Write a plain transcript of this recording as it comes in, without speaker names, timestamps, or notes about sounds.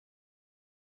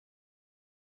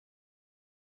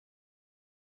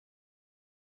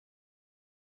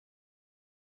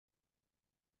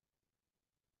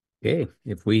Okay,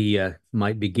 if we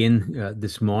might begin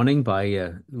this morning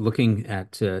by looking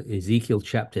at Ezekiel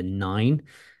chapter 9,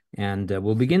 and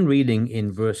we'll begin reading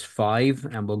in verse 5,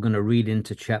 and we're going to read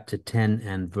into chapter 10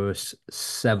 and verse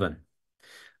 7.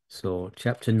 So,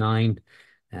 chapter 9,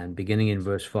 and beginning in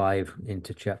verse 5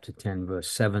 into chapter 10, verse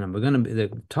 7. And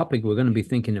the topic we're going to be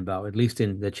thinking about, at least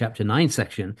in the chapter 9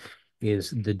 section,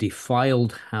 is the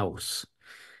defiled house.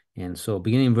 And so,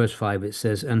 beginning in verse 5, it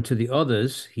says, "And to the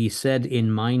others he said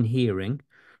in mine hearing,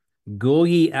 Go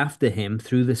ye after him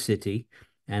through the city,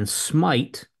 and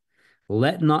smite,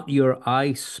 let not your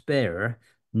eye spare,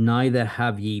 neither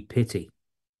have ye pity.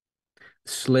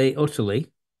 Slay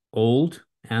utterly, old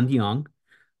and young,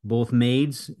 both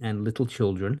maids and little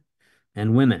children,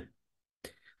 and women.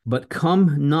 But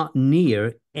come not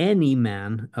near any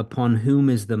man upon whom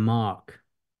is the mark,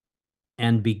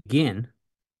 and begin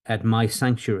at my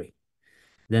sanctuary."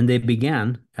 Then they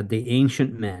began at the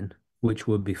ancient men which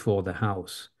were before the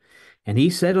house. And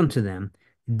he said unto them,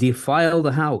 Defile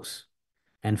the house,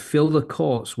 and fill the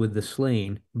courts with the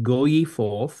slain. Go ye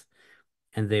forth.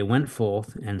 And they went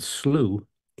forth and slew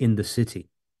in the city.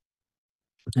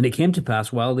 And it came to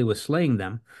pass while they were slaying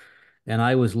them, and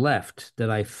I was left, that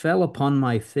I fell upon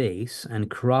my face and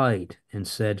cried and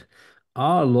said,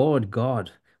 Our Lord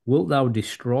God, wilt thou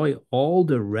destroy all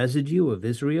the residue of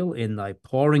Israel in thy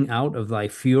pouring out of thy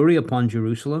fury upon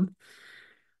Jerusalem?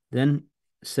 Then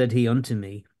said he unto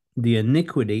me, The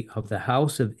iniquity of the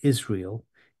house of Israel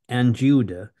and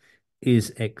Judah is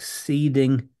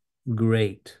exceeding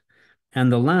great,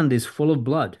 and the land is full of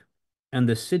blood, and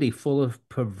the city full of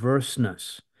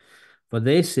perverseness. For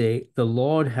they say, The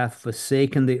Lord hath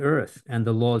forsaken the earth, and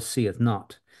the Lord seeth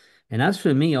not. And as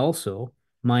for me also,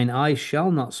 mine eye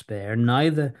shall not spare,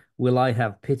 neither will I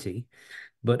have pity,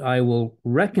 but I will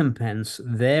recompense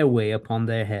their way upon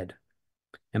their head.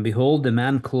 And behold, the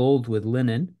man clothed with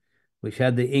linen, which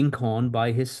had the inkhorn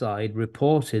by his side,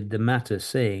 reported the matter,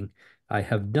 saying, I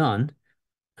have done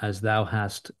as thou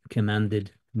hast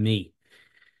commanded me.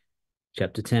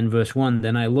 Chapter 10, verse 1.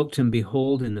 Then I looked, and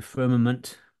behold, in the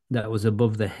firmament that was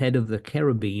above the head of the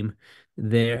cherubim,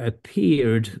 there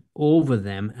appeared over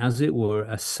them, as it were,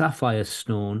 a sapphire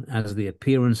stone, as the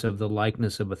appearance of the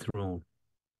likeness of a throne.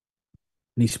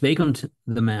 And he spake unto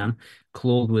the man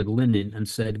clothed with linen, and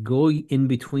said, Go in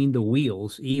between the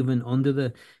wheels, even under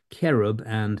the cherub,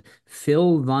 and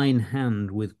fill thine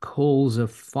hand with coals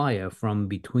of fire from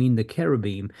between the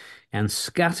cherubim, and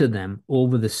scatter them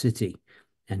over the city.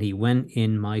 And he went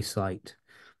in my sight.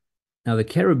 Now the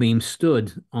cherubim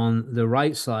stood on the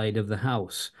right side of the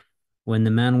house when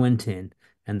the man went in,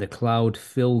 and the cloud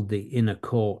filled the inner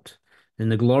court. Then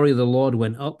the glory of the Lord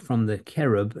went up from the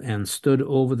cherub and stood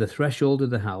over the threshold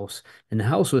of the house, and the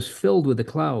house was filled with the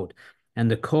cloud, and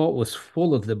the court was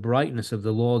full of the brightness of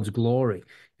the Lord's glory.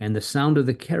 And the sound of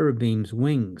the cherubim's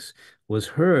wings was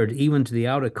heard even to the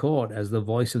outer court, as the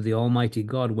voice of the Almighty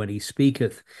God when he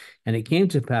speaketh. And it came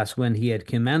to pass, when he had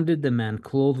commanded the man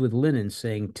clothed with linen,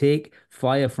 saying, Take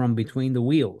fire from between the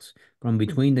wheels, from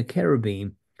between the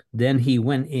cherubim, then he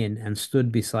went in and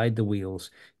stood beside the wheels,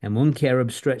 and one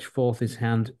cherub stretched forth his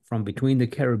hand from between the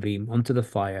cherubim unto the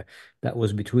fire that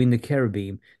was between the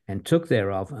cherubim, and took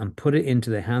thereof, and put it into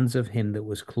the hands of him that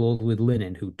was clothed with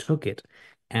linen, who took it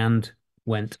and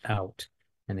went out.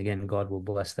 And again, God will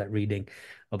bless that reading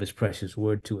of his precious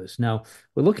word to us. Now,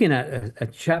 we're looking at a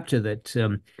chapter that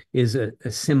is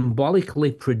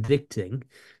symbolically predicting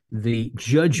the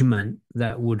judgment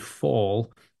that would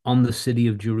fall on the city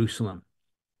of Jerusalem.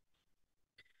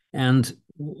 And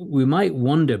we might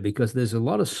wonder, because there's a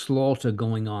lot of slaughter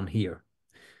going on here,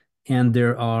 and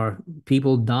there are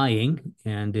people dying,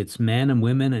 and it's men and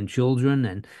women and children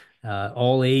and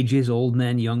all ages, old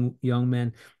men, young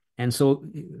men. And so,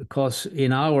 of course,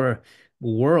 in our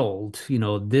world,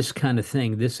 this kind of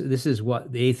thing, this is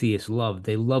what the atheists love.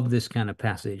 They love this kind of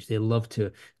passage. They love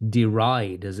to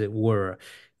deride, as it were,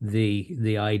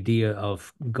 the idea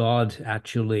of God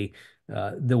actually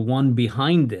the one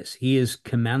behind this. He is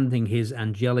commanding his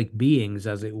angelic beings,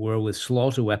 as it were, with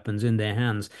slaughter weapons in their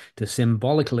hands to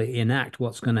symbolically enact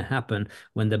what's going to happen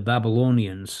when the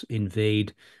Babylonians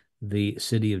invade the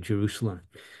city of Jerusalem.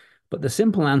 But the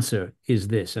simple answer is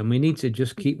this, and we need to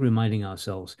just keep reminding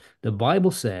ourselves. The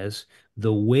Bible says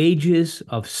the wages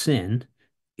of sin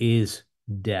is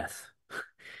death.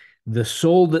 The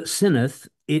soul that sinneth,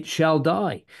 it shall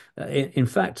die. In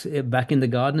fact, back in the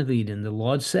Garden of Eden, the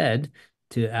Lord said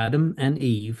to Adam and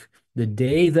Eve, The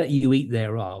day that you eat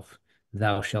thereof,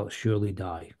 thou shalt surely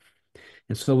die.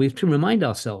 And so we have to remind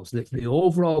ourselves that the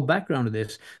overall background of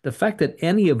this, the fact that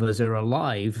any of us are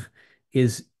alive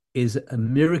is a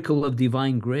miracle of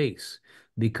divine grace.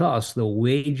 because the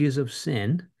wages of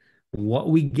sin, what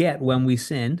we get when we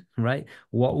sin, right?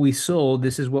 What we sow,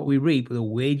 this is what we reap. The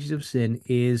wages of sin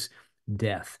is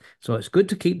death. So it's good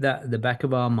to keep that at the back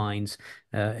of our minds.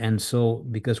 And so,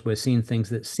 because we're seeing things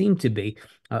that seem to be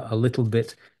a little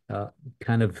bit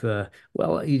kind of,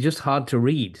 well, it's just hard to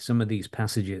read some of these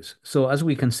passages. So as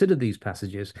we consider these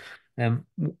passages,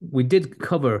 we did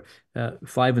cover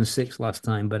 5 and 6 last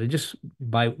time, but just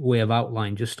by way of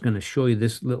outline, just going to show you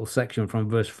this little section from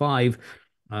verse 5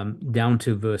 down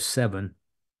to verse 7.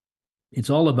 It's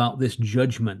all about this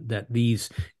judgment that these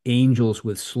angels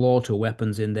with slaughter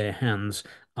weapons in their hands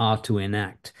are to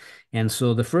enact. And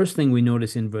so the first thing we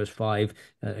notice in verse 5,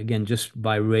 again, just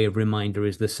by way of reminder,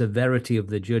 is the severity of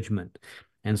the judgment.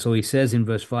 And so he says in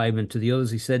verse 5, and to the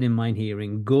others he said in mine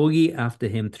hearing, go ye after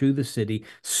him through the city,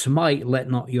 smite,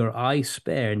 let not your eye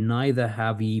spare, neither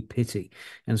have ye pity.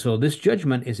 And so this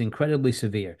judgment is incredibly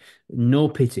severe. No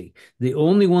pity. The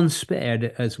only ones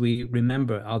spared, as we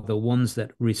remember, are the ones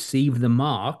that receive the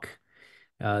mark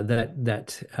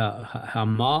that are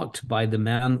marked by the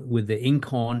man with the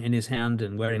inkhorn in his hand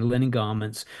and wearing linen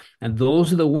garments. And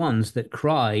those are the ones that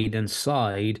cried and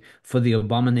sighed for the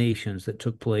abominations that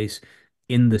took place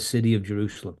in the city of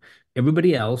Jerusalem.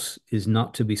 Everybody else is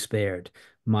not to be spared.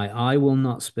 My eye will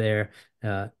not spare,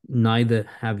 neither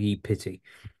have ye pity.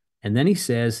 And then he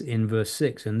says in verse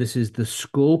 6, and this is the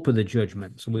scope of the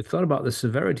judgment. So we've thought about the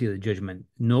severity of the judgment,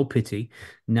 no pity.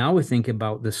 Now we think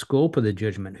about the scope of the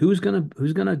judgment. Who's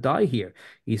gonna die here?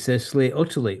 He says, slay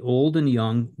utterly, old and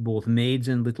young, both maids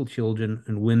and little children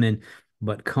and women,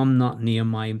 but come not near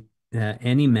my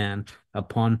any man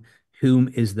upon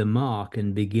whom is the mark,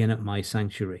 and begin at my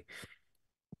sanctuary.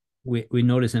 We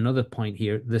notice another point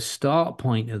here, the start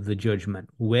point of the judgment.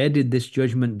 Where did this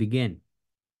judgment begin?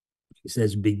 It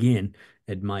says, begin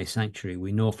at my sanctuary.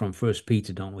 We know from First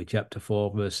Peter, don't we? Chapter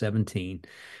 4, verse 17,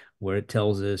 where it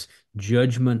tells us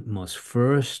judgment must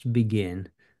first begin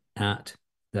at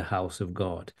the house of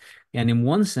God. And in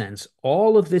one sense,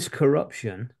 all of this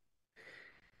corruption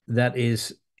that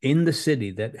is in the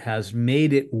city that has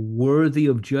made it worthy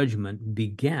of judgment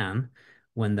began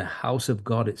when the house of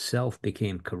God itself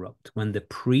became corrupt, when the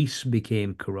priests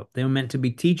became corrupt. They were meant to be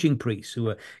teaching priests who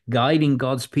were guiding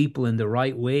God's people in the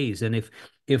right ways. And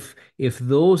if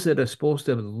those that are supposed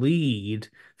to lead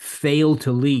fail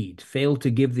to lead, fail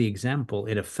to give the example,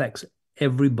 it affects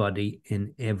everybody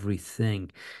in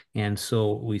everything. And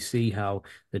so we see how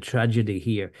the tragedy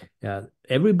here,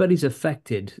 everybody's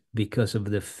affected because of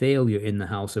the failure in the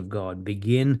house of God.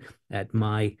 Begin at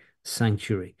my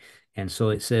sanctuary. And so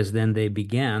it says, then they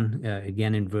began,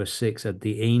 again in verse 6, at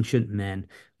the ancient men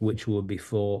which were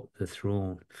before the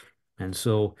throne. And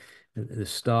so the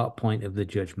start point of the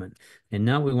judgment. And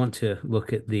now we want to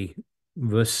look at the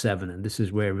verse 7, and this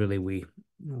is where really we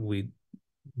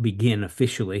begin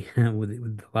officially.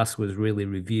 The last was really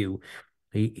review.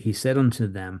 He said unto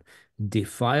them,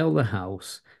 defile the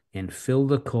house and fill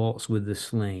the courts with the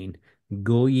slain.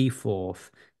 Go ye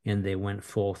forth. And they went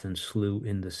forth and slew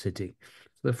in the city.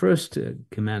 So the first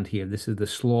command here, this is the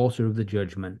slaughter of the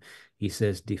judgment. He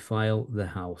says, defile the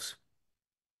house.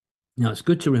 Now, it's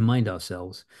good to remind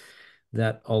ourselves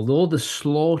that although the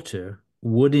slaughter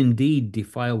would indeed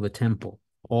defile the temple,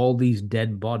 all these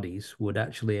dead bodies would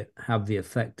actually have the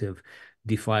effect of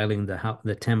defiling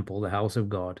the temple, the house of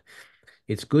God.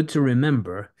 It's good to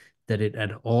remember that it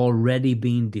had already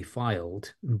been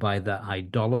defiled by the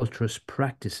idolatrous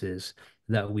practices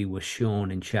that we were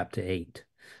shown in chapter 8.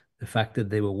 The fact that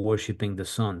they were worshiping the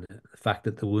sun, the fact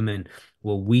that the women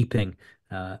were weeping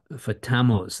for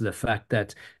Tammuz, the fact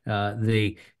that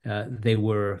they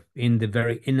were in the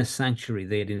very inner sanctuary.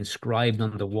 They had inscribed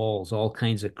on the walls all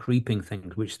kinds of creeping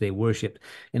things which they worshipped.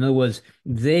 In other words,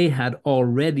 they had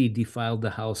already defiled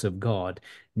the house of God.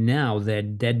 Now their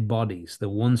dead bodies, the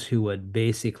ones who had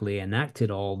basically enacted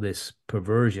all this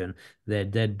perversion, their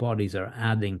dead bodies are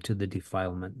adding to the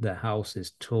defilement. The house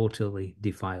is totally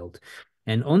defiled.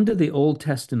 And under the Old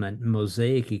Testament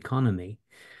Mosaic economy,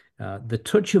 the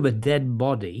touch of a dead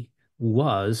body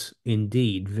was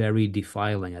indeed very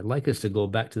defiling. I'd like us to go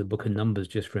back to the book of Numbers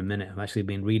just for a minute. I've actually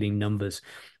been reading Numbers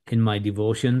in my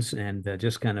devotions, and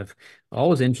just kind of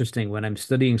always interesting when I'm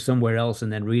studying somewhere else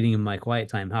and then reading in my quiet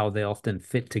time, how they often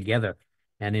fit together.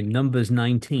 And in Numbers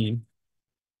 19,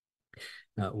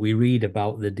 we read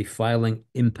about the defiling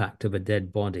impact of a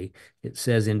dead body. It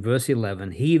says in verse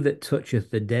 11, he that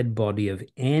toucheth the dead body of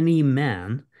any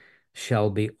man shall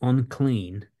be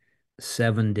unclean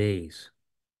 7 days.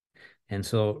 And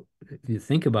so if you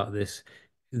think about this,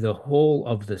 the whole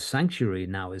of the sanctuary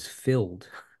now is filled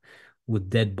with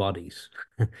dead bodies.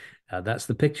 That's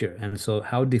the picture. And so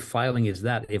how defiling is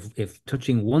that? If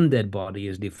touching one dead body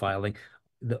is defiling,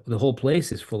 the whole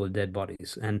place is full of dead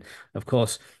bodies. And of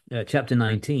course, chapter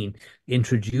 19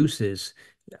 introduces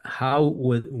how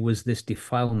was this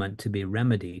defilement to be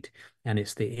remedied. And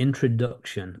it's the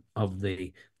introduction of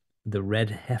the red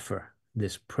heifer,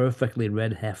 this perfectly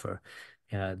red heifer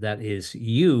that is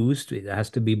used. It has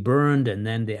to be burned, and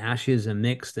then the ashes are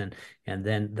mixed, and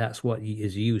then that's what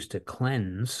is used to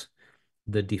cleanse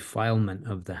the defilement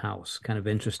of the house. Kind of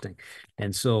interesting.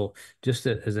 And so, just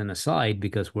as an aside,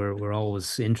 because we're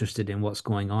always interested in what's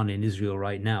going on in Israel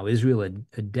right now, Israel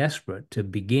are desperate to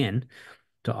begin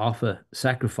to offer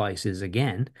sacrifices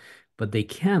again, but they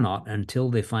cannot until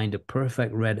they find a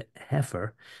perfect red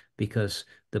heifer, because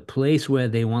the place where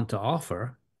they want to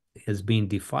offer has been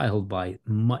defiled by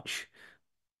much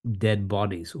dead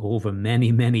bodies over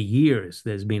many, many years.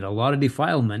 There's been a lot of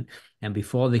defilement, and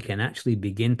before they can actually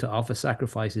begin to offer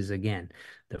sacrifices again,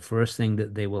 the first thing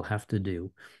that they will have to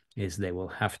do is they will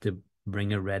have to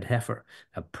bring a red heifer,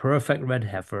 a perfect red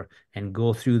heifer, and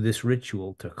go through this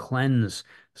ritual to cleanse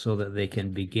so that they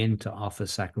can begin to offer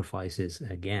sacrifices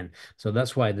again. So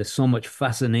that's why there's so much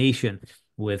fascination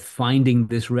with finding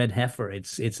this red heifer.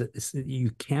 It's you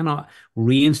cannot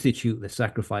reinstitute the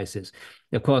sacrifices.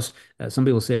 Of course, some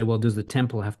people say, well, does the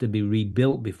temple have to be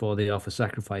rebuilt before they offer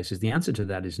sacrifices? The answer to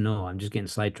that is no. I'm just getting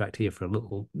sidetracked here for a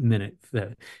little minute.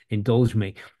 Indulge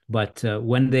me. But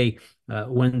when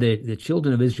the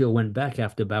children of Israel went back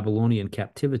after Babylonian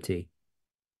captivity,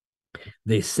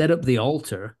 they set up the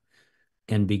altar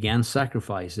and began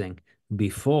sacrificing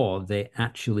before they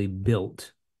actually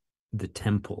built the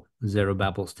temple,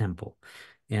 Zerubbabel's temple.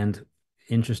 And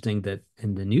interesting that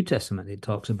in the New Testament, it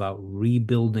talks about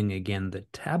rebuilding again the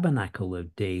tabernacle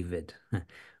of David,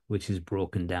 which is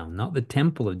broken down, not the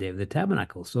temple of David, the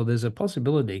tabernacle. So there's a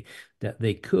possibility that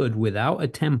they could, without a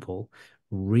temple,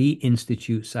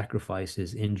 reinstitute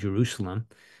sacrifices in Jerusalem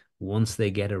once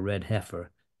they get a red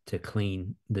heifer to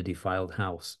clean the defiled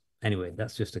house. Anyway,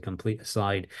 that's just a complete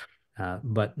aside,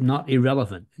 but not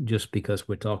irrelevant, just because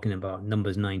we're talking about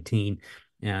Numbers 19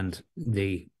 and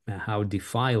the how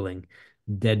defiling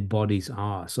dead bodies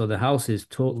are. So the house is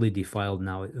totally defiled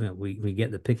now. We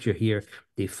get the picture here.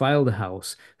 Defile the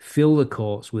house, fill the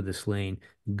courts with the slain,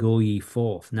 go ye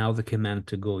forth. Now the command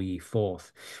to go ye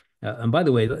forth. And by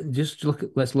the way,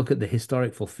 let's look at the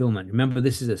historic fulfillment. Remember,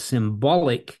 this is a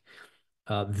symbolic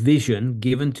vision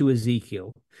given to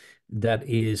Ezekiel that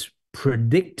is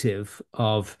predictive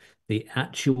of the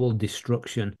actual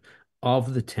destruction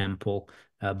of the temple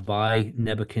by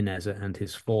Nebuchadnezzar and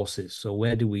his forces. So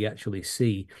where do we actually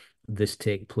see this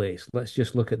take place? Let's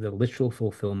just look at the literal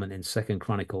fulfillment in Second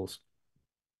Chronicles.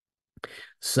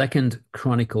 Second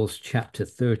Chronicles chapter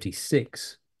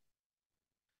 36.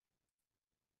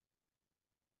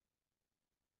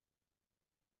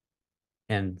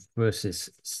 And verses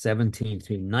 17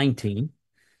 through 19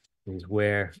 is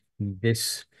where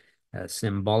this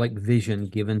symbolic vision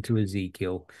given to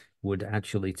Ezekiel would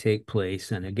actually take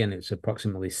place. And again, it's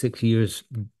approximately 6 years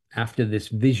after this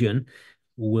vision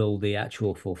will the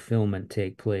actual fulfillment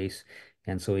take place.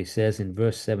 And so he says in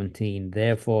verse 17,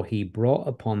 therefore he brought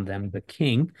upon them the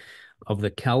king of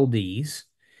the Chaldees,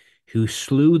 who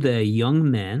slew their young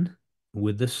men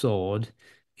with the sword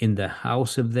in the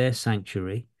house of their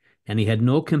sanctuary, and he had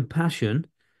no compassion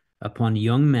upon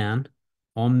young man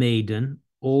or maiden,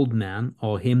 old man,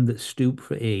 or him that stooped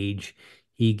for age.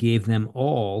 He gave them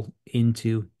all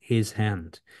into his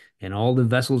hand, and all the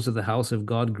vessels of the house of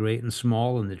God, great and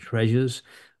small, and the treasures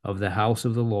of the house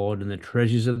of the Lord, and the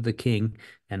treasures of the king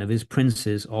and of his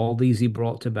princes, all these he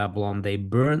brought to Babylon. They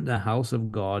burnt the house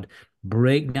of God,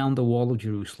 break down the wall of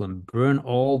Jerusalem, burn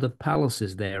all the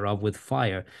palaces thereof with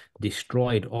fire,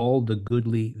 destroyed all the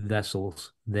goodly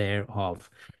vessels thereof.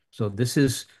 So this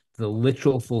is the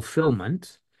literal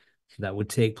fulfillment that would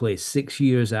take place 6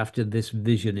 years after this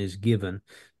vision is given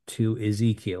to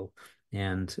Ezekiel,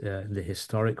 and the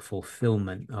historic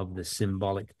fulfillment of the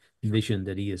symbolic vision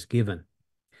that he has given.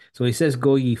 So he says,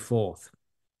 go ye forth,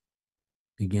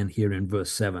 again here in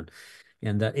verse 7.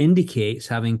 And that indicates,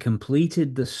 having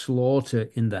completed the slaughter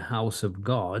in the house of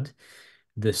God,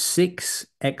 the 6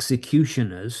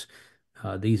 executioners,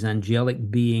 these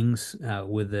angelic beings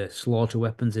with the slaughter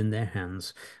weapons in their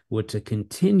hands, were to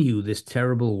continue this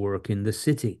terrible work in the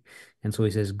city. And so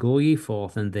he says, go ye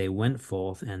forth, and they went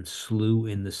forth and slew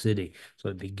in the city. So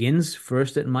it begins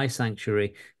first at my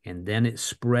sanctuary, and then it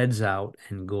spreads out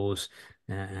and goes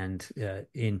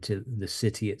into the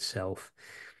city itself.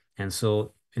 And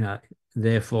so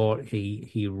therefore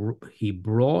he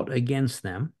brought against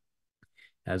them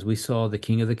as we saw the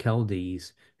king of the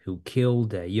Chaldees, who killed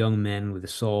their young men with a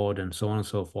sword and so on and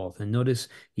so forth. And notice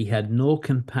he had no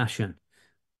compassion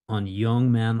on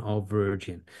young man or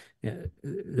virgin.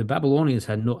 The Babylonians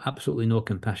had absolutely no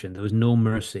compassion. There was no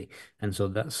mercy. And so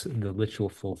that's the literal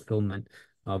fulfillment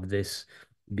of this,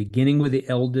 beginning with the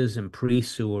elders and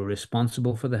priests who were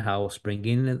responsible for the house,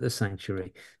 bringing in the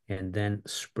sanctuary, and then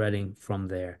spreading from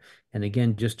there. And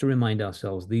again, just to remind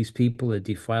ourselves, these people had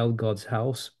defiled God's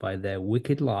house by their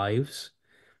wicked lives,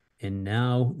 and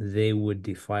now they would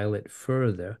defile it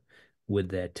further with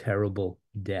their terrible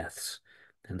deaths.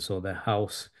 And so the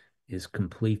house is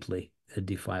completely a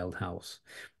defiled house.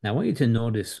 Now, I want you to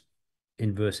notice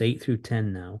in verse 8 through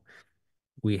 10 now,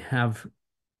 we have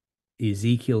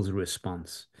Ezekiel's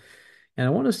response. And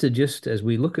I want us to just, as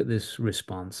we look at this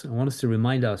response, I want us to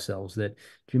remind ourselves that, do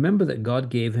you remember that God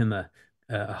gave him a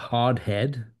hard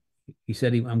head? He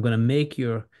said, I'm going to make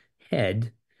your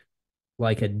head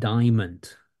like a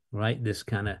diamond, right? This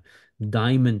kind of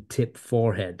diamond tip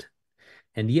forehead.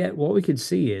 And yet, what we could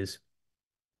see is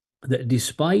that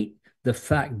despite the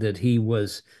fact that he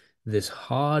was this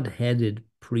hard headed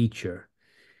preacher,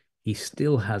 he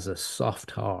still has a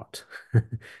soft heart.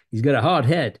 He's got a hard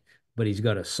head, but he's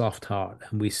got a soft heart.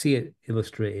 And we see it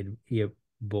illustrated here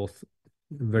both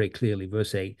very clearly.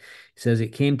 Verse 8 says,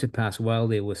 it came to pass while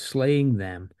they were slaying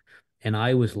them, and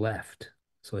I was left.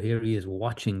 So here he is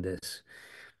watching this,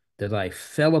 that I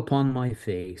fell upon my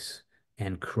face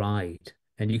and cried.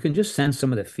 And you can just sense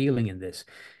some of the feeling in this.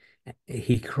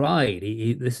 He cried.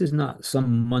 This is not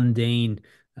some mundane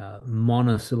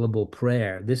monosyllable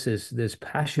prayer. There's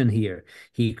passion here.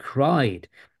 He cried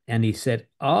and he said,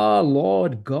 Ah,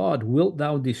 Lord God, wilt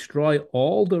thou destroy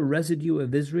all the residue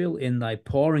of Israel in thy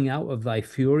pouring out of thy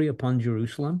fury upon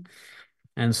Jerusalem?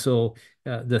 And so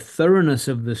the thoroughness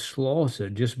of the slaughter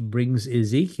just brings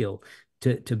Ezekiel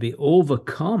to be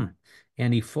overcome.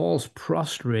 And he falls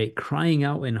prostrate, crying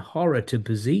out in horror to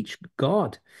beseech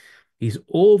God. He's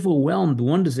overwhelmed,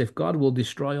 wonders if God will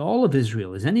destroy all of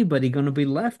Israel. Is anybody going to be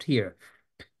left here?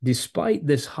 Despite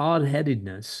this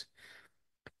hard-headedness,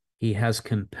 he has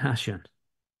compassion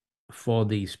for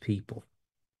these people.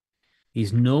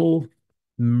 He's no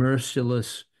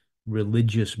merciless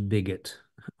religious bigot.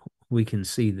 We can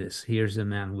see this. Here's a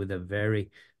man with a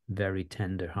very, very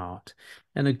tender heart.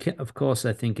 And of course,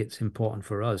 I think it's important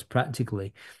for us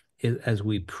practically as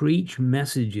we preach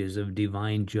messages of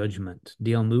divine judgment.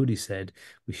 D.L. Moody said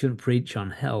we shouldn't preach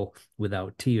on hell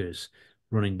without tears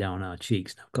running down our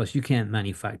cheeks. Now, of course, you can't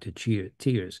manufacture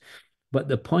tears, but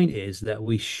the point is that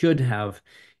we should have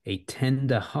a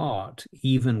tender heart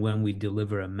even when we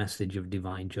deliver a message of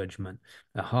divine judgment,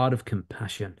 a heart of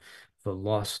compassion for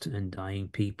lost and dying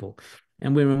people.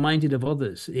 And we're reminded of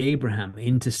others, Abraham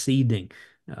interceding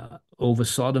over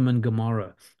Sodom and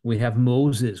Gomorrah. We have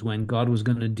Moses when God was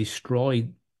going to destroy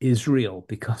Israel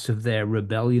because of their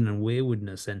rebellion and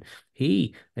waywardness. And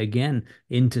he, again,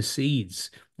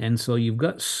 intercedes. And so you've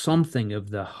got something of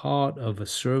the heart of a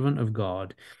servant of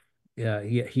God.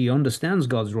 He understands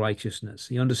God's righteousness.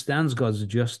 He understands God's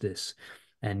justice.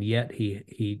 And yet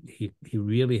he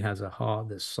really has a heart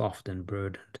that's soft and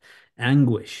burdened.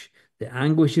 Anguish. The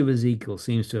anguish of Ezekiel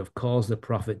seems to have caused the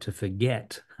prophet to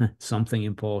forget something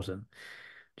important.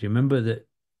 Do you remember that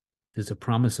there's a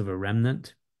promise of a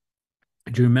remnant?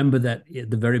 Do you remember that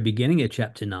at the very beginning of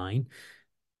chapter 9,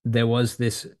 there was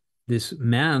this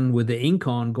man with the ink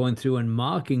on going through and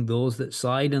marking those that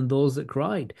sighed and those that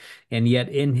cried. And yet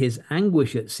in his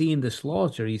anguish at seeing the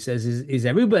slaughter, he says, is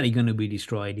everybody going to be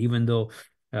destroyed? Even though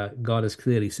God has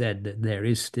clearly said that there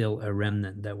is still a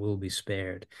remnant that will be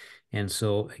spared. And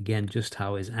so again, just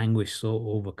how his anguish so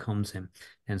overcomes him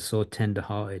and so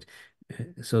tender-hearted.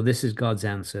 So this is God's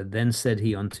answer. Then said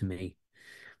he unto me,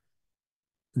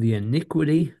 the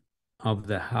iniquity of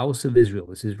the house of Israel,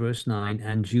 this is verse 9,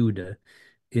 and Judah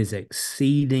is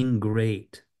exceeding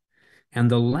great, and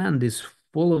the land is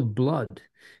full of blood,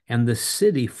 and the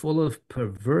city full of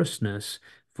perverseness,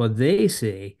 for they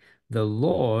say, the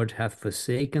Lord hath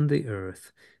forsaken the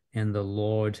earth, and the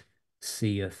Lord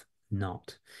seeth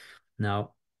not.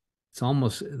 Now, it's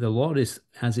almost, the Lord is,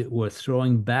 as it were,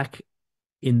 throwing back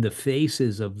in the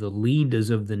faces of the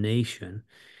leaders of the nation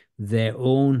their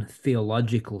own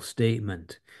theological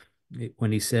statement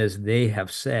when he says they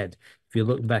have said. If you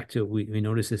look back to, we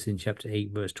notice this in chapter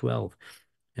 8, verse 12.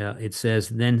 It says,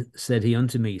 then said he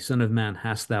unto me, Son of man,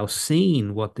 hast thou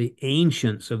seen what the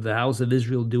ancients of the house of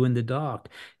Israel do in the dark,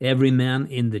 every man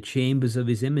in the chambers of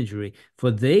his imagery? For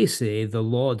they say, the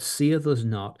Lord seeth us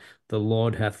not, the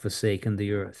Lord hath forsaken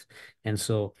the earth. And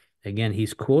so, again,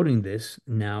 he's quoting this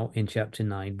now in chapter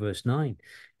 9, verse 9.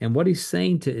 And what he's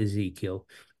saying to Ezekiel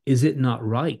Is it not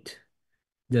right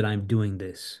that I'm doing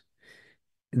this?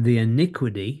 The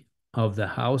iniquity of the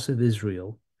house of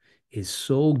Israel is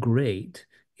so great,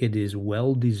 it is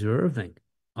well deserving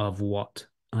of what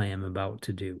I am about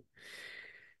to do.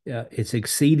 It's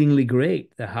exceedingly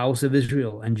great. The house of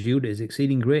Israel and Judah is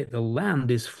exceeding great. The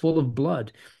land is full of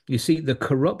blood. You see, the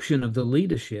corruption of the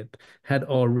leadership had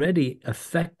already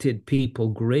affected people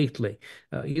greatly.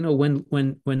 When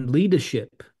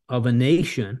leadership of a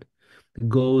nation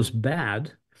goes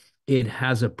bad, it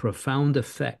has a profound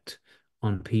effect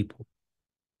on people.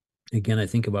 Again, I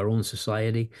think of our own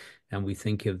society, and we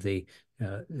think of the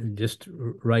just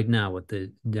right now at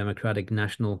the Democratic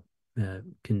National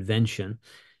Convention,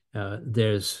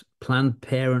 there's Planned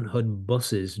Parenthood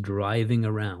buses driving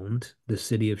around the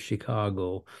city of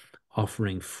Chicago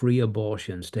offering free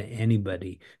abortions to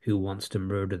anybody who wants to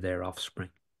murder their offspring.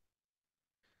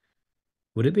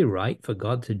 Would it be right for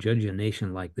God to judge a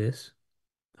nation like this?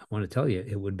 I want to tell you,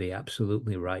 it would be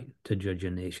absolutely right to judge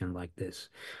a nation like this.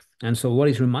 And so what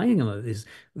he's reminding them of is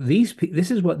this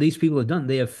is what these people have done.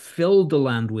 They have filled the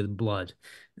land with blood.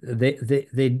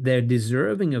 They're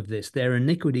deserving of this. Their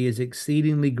iniquity is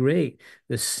exceedingly great.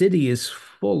 The city is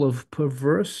full of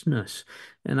perverseness.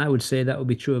 And I would say that would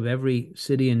be true of every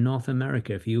city in North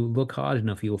America. If you look hard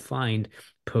enough, you'll find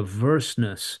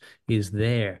perverseness is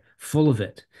there, full of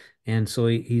it. And so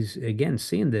he's again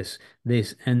seeing this,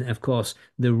 and of course,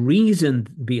 the reason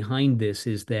behind this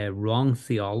is their wrong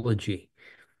theology.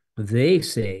 They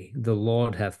say, the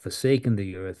Lord hath forsaken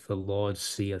the earth, the Lord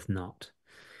seeth not.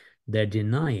 They're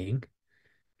denying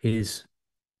his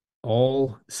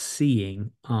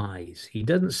all-seeing eyes. He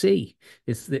doesn't see.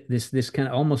 It's this kind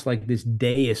of almost like this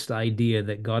deist idea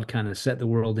that God kind of set the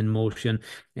world in motion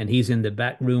and he's in the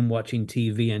back room watching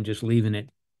TV and just leaving it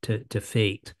to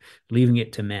fate, leaving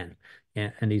it to men.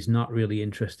 And he's not really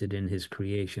interested in his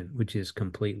creation, which is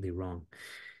completely wrong.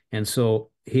 And so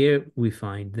here we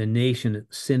find the nation,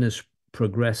 sin has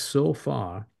progressed so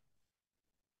far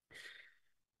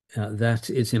that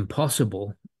it's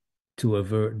impossible to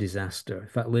avert disaster. In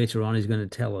fact, later on, he's going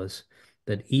to tell us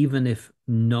that even if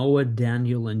Noah,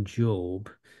 Daniel, and Job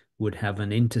would have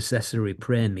an intercessory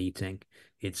prayer meeting,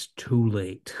 it's too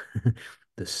late.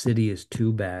 The city is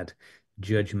too bad.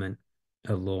 Judgment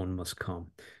alone must come.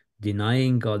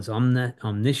 Denying God's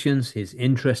omniscience, his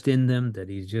interest in them, that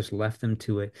he's just left them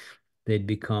to it, they'd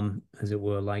become, as it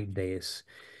were, like deists.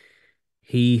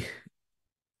 He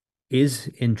is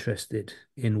interested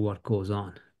in what goes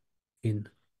on in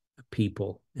a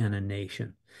people and a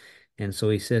nation. And so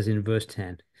he says in verse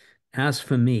 10, as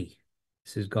for me,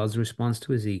 this is God's response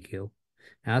to Ezekiel,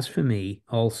 as for me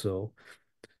also,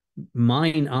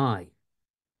 mine eye,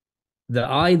 the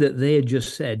eye that they had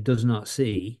just said does not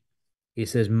see, he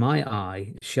says, my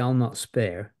eye shall not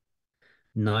spare,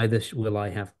 neither will I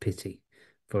have pity,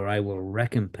 for I will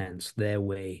recompense their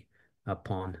way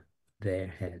upon their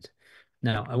head.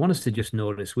 Now, I want us to just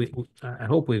notice, I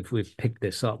hope we've picked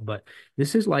this up, but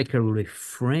this is like a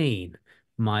refrain.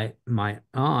 My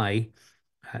eye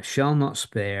shall not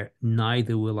spare,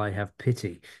 neither will I have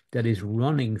pity. That is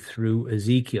running through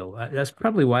Ezekiel. That's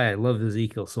probably why I love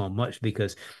Ezekiel so much,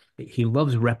 because he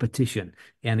loves repetition,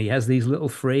 and he has these little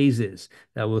phrases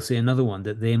that we'll say another one,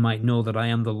 that they might know that I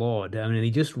am the Lord. I mean, he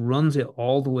just runs it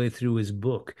all the way through his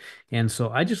book. And so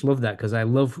I just love that, because I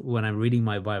love when I'm reading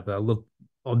my Bible, I love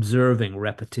observing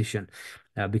repetition.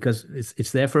 Because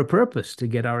it's there for a purpose, to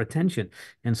get our attention.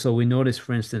 And so we notice,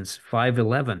 for instance,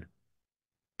 5:11,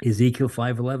 Ezekiel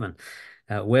 5:11.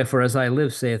 Wherefore, as I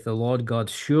live, saith the Lord God,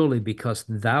 surely because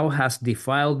thou hast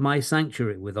defiled my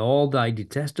sanctuary with all thy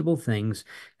detestable things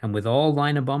and with all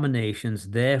thine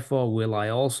abominations, therefore will I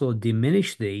also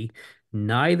diminish thee,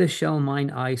 neither shall mine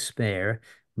eye spare,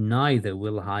 neither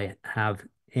will I have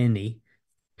any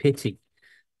pity.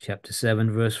 Chapter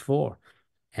 7, verse 4.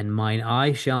 And mine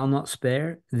eye shall not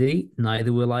spare thee,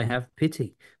 neither will I have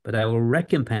pity, but I will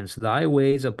recompense thy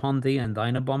ways upon thee, and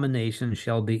thine abominations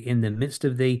shall be in the midst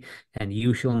of thee, and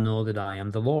you shall know that I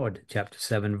am the Lord. Chapter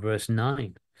 7, verse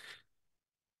 9.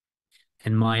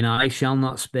 And mine eye shall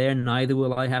not spare, neither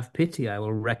will I have pity. I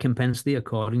will recompense thee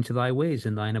according to thy ways,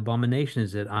 and thine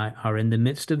abominations that are in the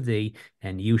midst of thee,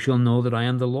 and you shall know that I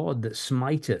am the Lord that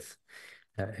smiteth.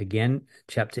 Again,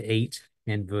 chapter 8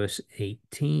 and verse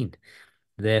 18.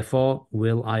 Therefore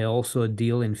will I also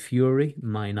deal in fury.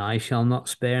 Mine eye shall not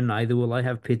spare, neither will I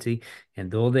have pity.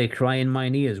 And though they cry in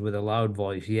mine ears with a loud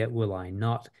voice, yet will I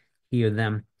not hear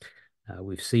them.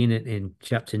 We've seen it in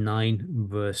chapter 9,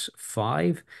 verse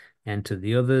 5. And to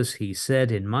the others he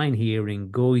said, in mine hearing,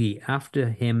 go ye after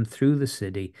him through the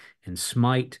city, and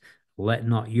smite. Let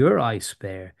not your eye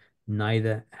spare,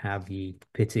 neither have ye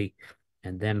pity.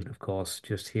 And then, of course,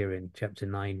 just here in chapter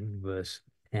 9, verse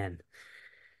 10,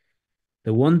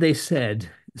 the one they said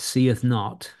seeth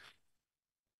not,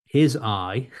 his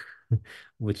eye,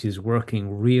 which is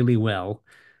working really well,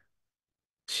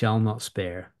 shall not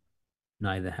spare,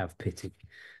 neither have pity.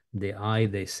 The eye,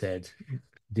 they said,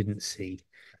 didn't see.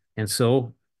 And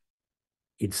so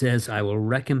it says, I will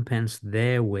recompense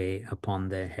their way upon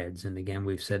their heads. And again,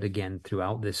 we've said again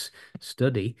throughout this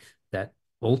study that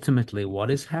ultimately what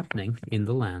is happening in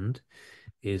the land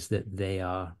is that they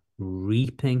are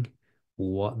reaping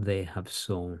what they have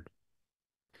sown.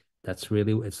 That's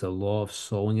really, it's the law of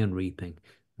sowing and reaping.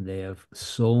 They have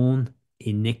sown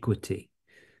iniquity.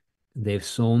 They've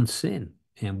sown sin.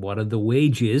 And what are the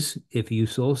wages if you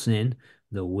sow sin?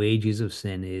 The wages of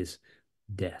sin is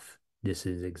death. This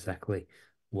is exactly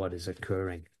what is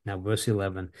occurring. Now, verse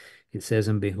 11, it says,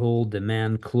 and behold, the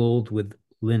man clothed with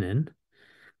linen,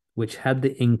 which had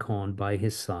the inkhorn by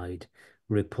his side,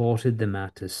 reported the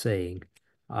matter, saying,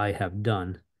 I have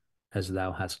done as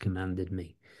thou hast commanded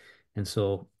me. And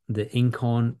so the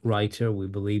inkhorn writer, we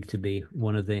believe to be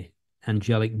one of the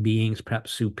angelic beings,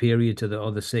 perhaps superior to the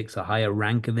other six, a higher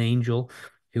rank of angel,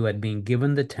 who had been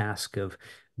given the task of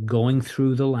going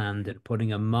through the land and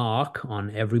putting a mark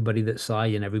on everybody that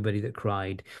sighed and everybody that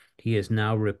cried. He is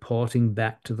now reporting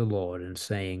back to the Lord and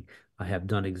saying, I have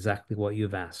done exactly what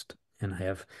you've asked, and I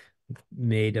have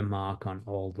made a mark on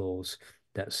all those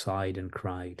that sighed and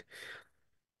cried.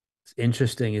 It's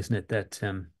interesting, isn't it, that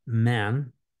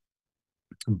man,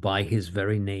 by his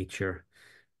very nature,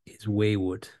 is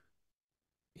wayward.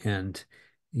 And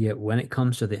yet, when it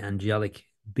comes to the angelic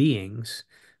beings,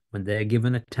 when they're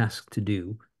given a task to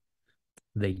do,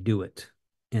 they do it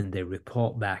and they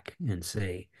report back and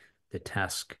say, the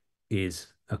task is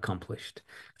accomplished.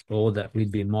 Or that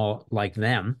we'd be more like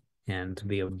them and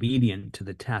be obedient to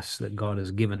the tasks that God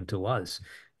has given to us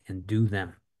and do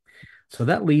them. So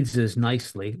that leads us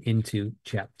nicely into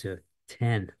chapter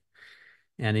 10.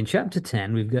 And in chapter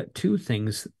 10, we've got two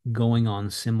things going on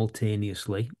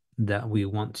simultaneously that we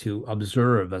want to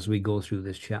observe as we go through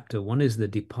this chapter. One is the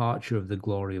departure of the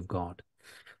glory of God.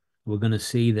 We're going to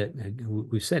see that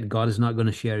we've said God is not going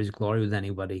to share his glory with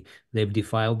anybody. They've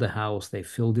defiled the house. They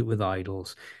filled it with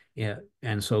idols. Yeah.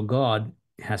 And so God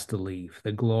has to leave.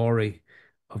 The glory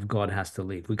of God has to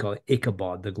leave. We call it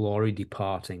Ichabod, the glory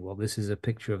departing. Well, this is a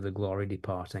picture of the glory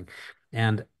departing.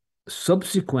 And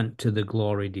subsequent to the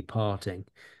glory departing,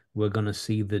 we're going to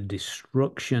see the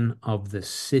destruction of the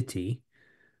city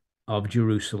of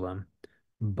Jerusalem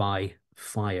by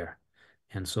fire.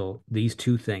 And so these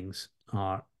two things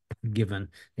are given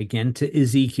again to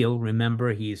Ezekiel.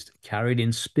 Remember, he's carried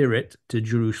in spirit to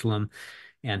Jerusalem,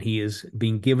 and he is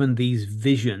being given these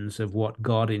visions of what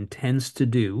God intends to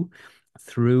do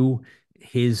through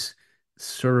his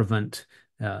servant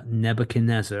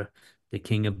Nebuchadnezzar, the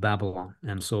king of Babylon.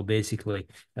 And so basically,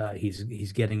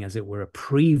 he's getting, as it were, a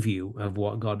preview of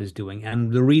what God is doing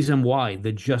and the reason why,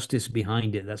 the justice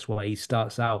behind it. That's why he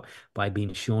starts out by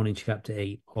being shown in chapter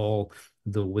 8 all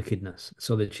the wickedness.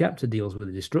 So the chapter deals with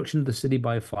the destruction of the city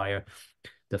by fire,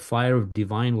 the fire of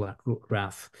divine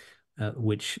wrath,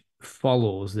 which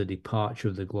follows the departure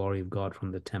of the glory of God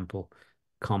from the temple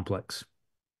complex.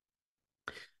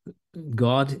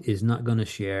 God is not going to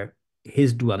share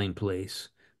his dwelling place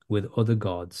with other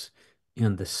gods,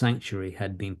 and the sanctuary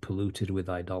had been polluted with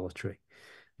idolatry.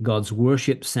 God's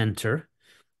worship center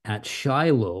at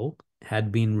Shiloh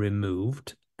had been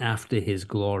removed after his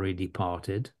glory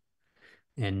departed,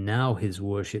 and now his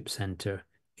worship center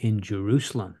in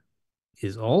Jerusalem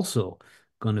is also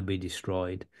going to be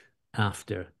destroyed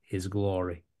after his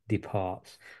glory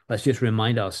departs. Let's just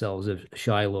remind ourselves of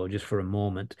Shiloh just for a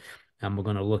moment. And we're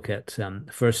going to look at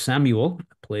 1 Samuel,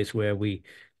 a place where we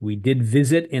did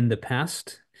visit in the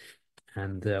past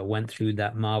and went through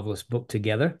that marvelous book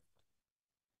together.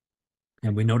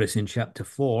 And we notice in chapter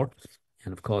 4,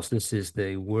 and of course, this is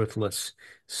the worthless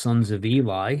sons of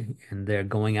Eli, and they're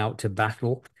going out to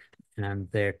battle, and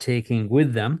they're taking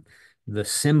with them the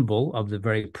symbol of the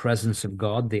very presence of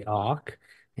God, the ark.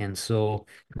 And so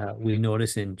we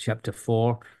notice in chapter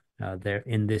 4, they're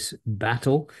in this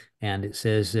battle, and it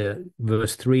says,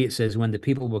 verse 3, it says, when the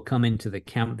people were come into the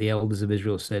camp, the elders of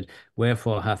Israel said,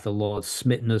 wherefore hath the Lord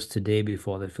smitten us today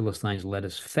before the Philistines? Let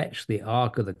us fetch the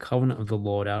ark of the covenant of the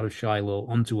Lord out of Shiloh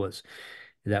unto us,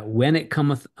 that when it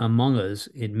cometh among us,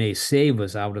 it may save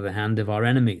us out of the hand of our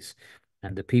enemies.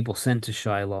 And the people sent to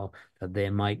Shiloh, that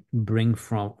they might bring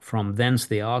from thence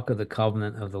the ark of the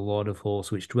covenant of the Lord of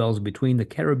hosts, which dwells between the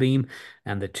cherubim,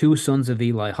 and the two sons of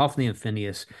Eli, Hophni and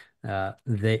Phinehas,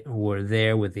 they were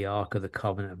there with the ark of the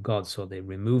covenant of God. So they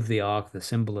removed the ark, the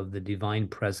symbol of the divine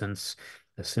presence,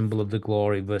 a symbol of the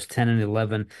glory. Verse 10 and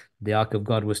 11, the ark of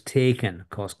God was taken, of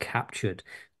course, captured.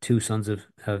 Two sons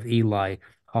of Eli,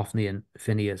 Hophni and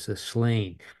Phinehas, are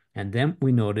slain. And then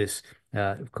we notice,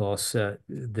 of course,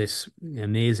 this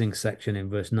amazing section in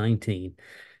verse 19.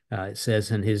 It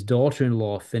says, and his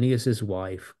daughter-in-law, Phinehas's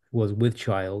wife, was with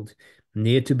child,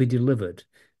 near to be delivered.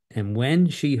 And when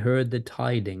she heard the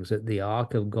tidings that the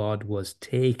ark of God was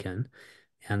taken,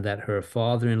 and that her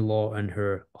father-in-law and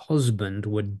her husband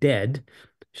were dead,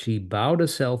 she bowed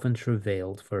herself and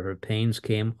travailed, for her pains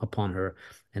came upon her.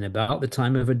 And about the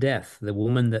time of her death, the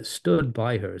woman that stood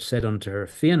by her said unto her,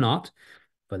 fear not,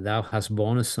 for thou hast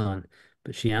borne a son.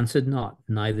 But she answered not,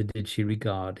 neither did she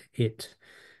regard it.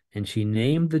 And she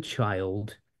named the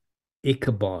child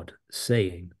Ichabod,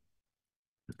 saying,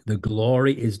 the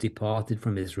glory is departed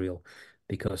from Israel,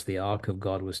 because the ark of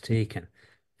God was taken,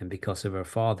 and because of her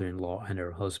father-in-law and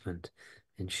her husband.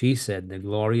 And she said, the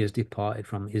glory is departed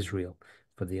from Israel,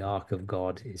 for the ark of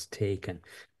God is taken.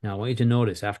 Now, I want you to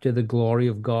notice, after the glory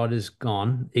of God is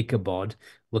gone, Ichabod,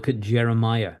 look at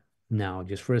Jeremiah now,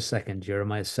 just for a second,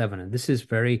 Jeremiah 7. And this is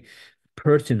very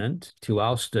pertinent to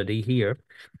our study here.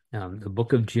 The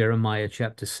book of Jeremiah,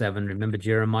 chapter 7. Remember,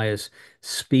 Jeremiah is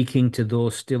speaking to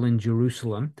those still in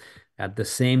Jerusalem at the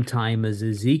same time as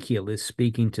Ezekiel is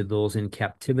speaking to those in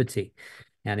captivity.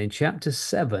 And in chapter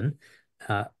 7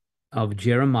 of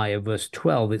Jeremiah, verse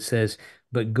 12, it says,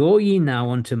 but go ye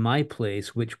now unto my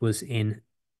place, which was in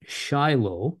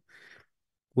Shiloh,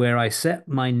 where I set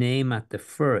my name at the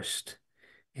first,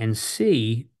 and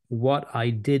see what I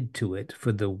did to it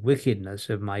for the wickedness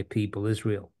of my people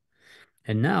Israel.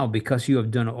 And now, because you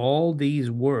have done all these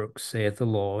works, saith the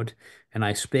Lord, and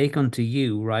I spake unto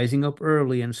you, rising up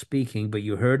early and speaking, but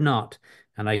you heard not,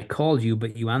 and I called you,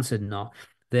 but you answered not.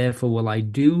 Therefore will I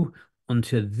do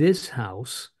unto this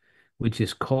house, which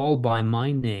is called by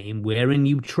my name, wherein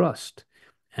you trust,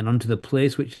 and unto the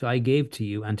place which I gave to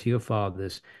you and to your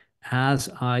fathers, as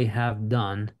I have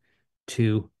done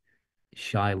to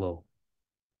Shiloh.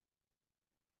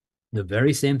 The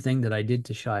very same thing that I did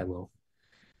to Shiloh.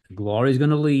 The glory is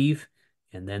going to leave,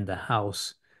 and then the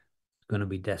house is going to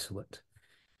be desolate.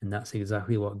 And that's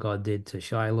exactly what God did to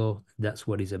Shiloh. That's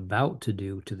what he's about to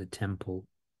do to the temple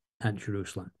at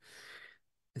Jerusalem.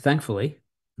 Thankfully,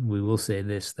 we will say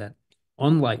this, that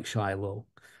unlike Shiloh,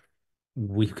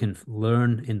 we can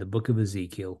learn in the book of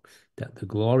Ezekiel that the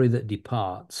glory that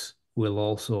departs will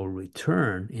also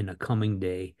return in a coming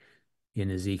day in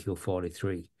Ezekiel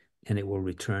 43, and it will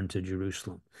return to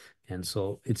Jerusalem. And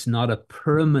so it's not a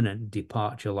permanent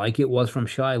departure like it was from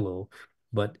Shiloh,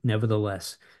 but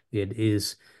nevertheless, it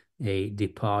is a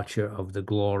departure of the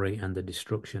glory and the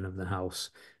destruction of the house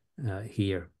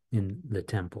here in the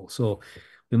temple. So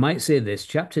we might say this,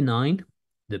 chapter 9,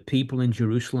 the people in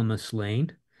Jerusalem are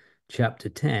slain. Chapter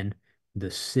 10,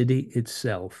 the city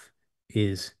itself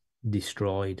is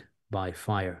destroyed by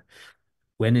fire.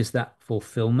 When is that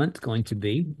fulfillment going to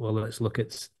be? Well, let's look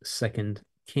at 2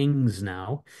 Kings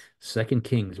now. 2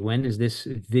 Kings, when is this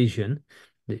vision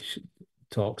that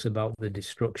talks about the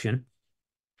destruction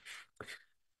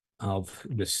of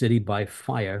the city by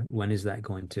fire, when is that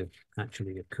going to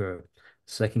actually occur?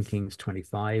 2 Kings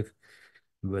 25,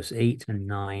 verse 8 and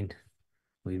 9.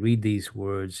 We read these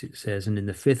words. It says, and in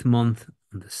the 5th month,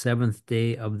 on the 7th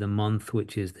day of the month,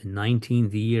 which is the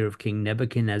 19th year of King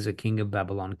Nebuchadnezzar, king of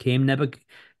Babylon, came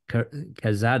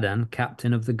Nebuchadnezzar,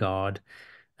 captain of the guard,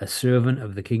 a servant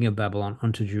of the king of Babylon,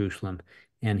 unto Jerusalem,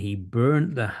 and he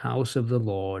burnt the house of the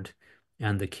Lord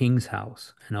and the king's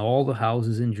house, and all the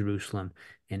houses in Jerusalem,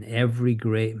 and every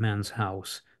great man's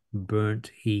house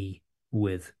burnt he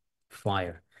with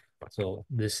fire. So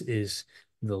this is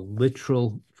the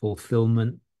literal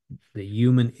fulfillment, the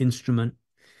human instrument.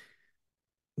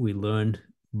 We learned,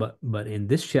 but in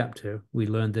this chapter, we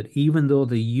learned that even though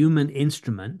the human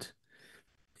instrument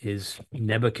is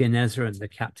Nebuchadnezzar and the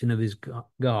captain of his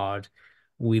guard,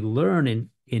 we learn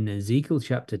in Ezekiel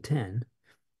chapter 10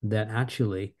 that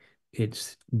actually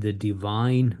it's the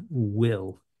divine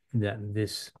will that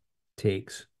this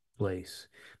takes place,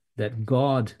 that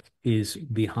God is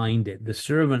behind it. The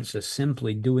servants are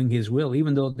simply doing his will,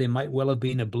 even though they might well have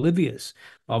been oblivious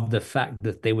of the fact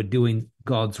that they were doing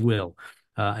God's will.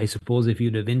 I suppose if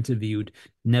you'd have interviewed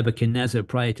Nebuchadnezzar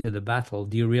prior to the battle,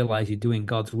 do you realize you're doing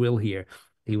God's will here?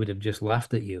 He would have just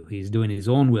laughed at you. He's doing his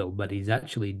own will, but he's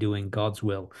actually doing God's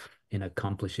will in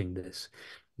accomplishing this.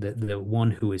 The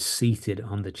one who is seated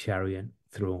on the chariot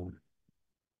throne.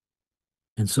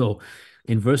 And so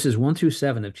in verses 1 through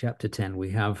 7 of chapter 10,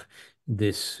 we have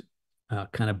this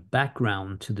kind of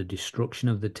background to the destruction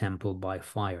of the temple by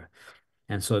fire.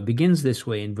 And so it begins this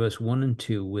way in verse 1 and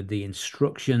 2 with the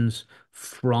instructions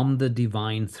from the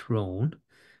divine throne.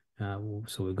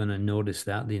 So we're going to notice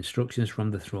that, the instructions from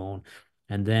the throne.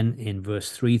 And then in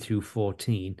verse 3 through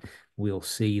 14, we'll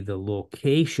see the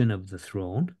location of the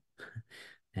throne.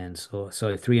 And so,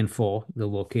 sorry, 3 and 4, the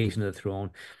location of the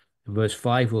throne. In verse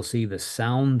 5, we'll see the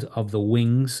sound of the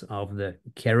wings of the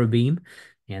cherubim.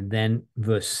 And then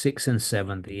verse 6 and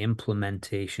 7, the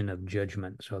implementation of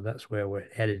judgment. So that's where we're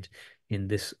headed in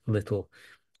this little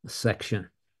section.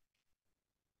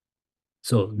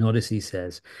 So notice he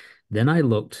says, then I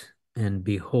looked, and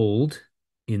behold,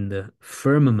 in the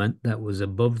firmament that was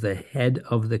above the head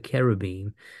of the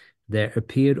cherubim, there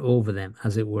appeared over them,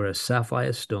 as it were, a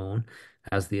sapphire stone,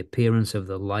 as the appearance of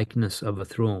the likeness of a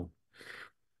throne.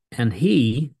 And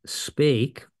he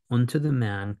spake unto the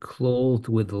man clothed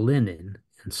with linen,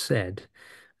 and said,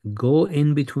 Go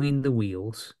in between the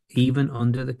wheels, even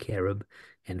under the cherub,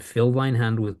 and fill thine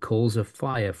hand with coals of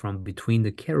fire from between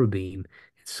the cherubim,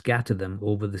 and scatter them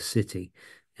over the city.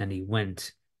 And he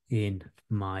went in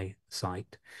my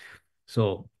sight.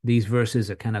 So these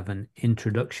verses are kind of an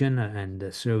introduction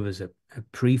and serve as a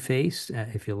preface,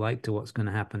 if you like, to what's going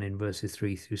to happen in verses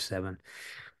 3 through 7.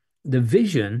 The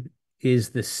vision is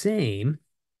the same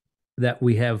that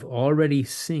we have already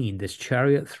seen, this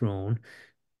chariot throne,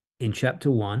 in chapter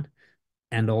 1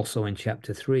 and also in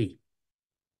chapter 3.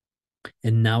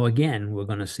 And now again, we're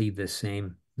going to see this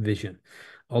same vision.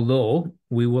 Although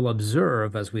we will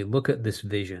observe as we look at this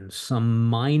vision some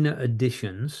minor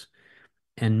additions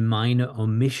and minor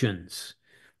omissions,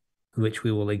 which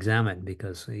we will examine,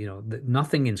 because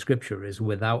nothing in Scripture is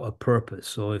without a purpose.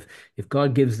 So if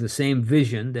God gives the same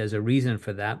vision, there's a reason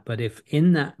for that. But if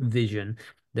in that vision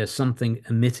there's something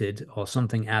omitted or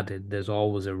something added, there's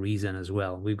always a reason as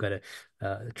well. We've got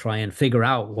to try and figure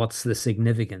out what's the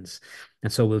significance.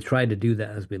 And so we'll try to do that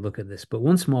as we look at this. But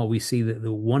once more, we see that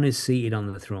the one is seated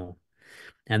on the throne.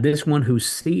 And this one who's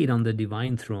seated on the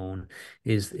divine throne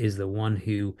is the one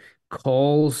who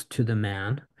calls to the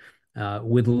man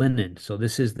with linen. So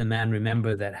this is the man,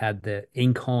 remember, that had the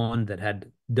inkhorn, that had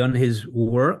done his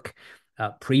work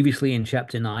previously in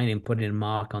chapter 9 and put in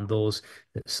mark on those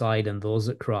that sighed and those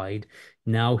that cried.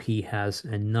 Now he has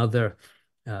another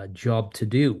job to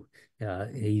do.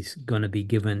 He's going to be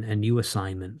given a new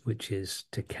assignment, which is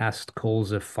to cast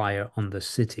coals of fire on the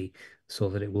city so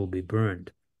that it will be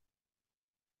burned.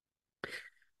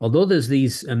 Although there's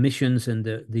these omissions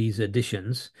and these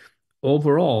additions,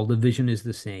 overall the vision is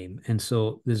the same, and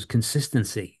so there's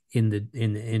consistency in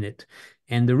it.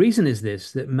 And the reason is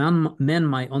this: that men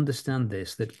might understand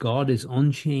this, that God is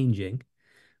unchanging,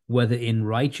 whether in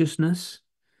righteousness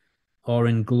or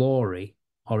in glory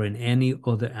or in any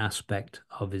other aspect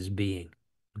of his being.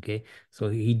 Okay, so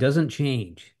he doesn't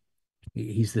change.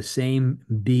 He's the same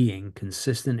being,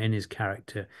 consistent in his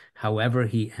character, however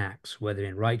he acts, whether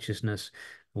in righteousness,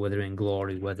 whether in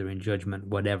glory, whether in judgment,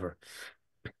 whatever.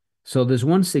 So there's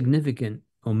one significant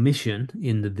omission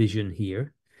in the vision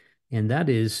here, and that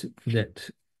is that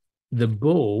the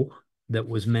bow that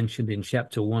was mentioned in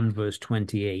chapter 1, verse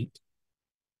 28,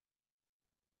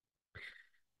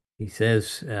 he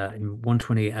says in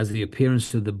 128, as the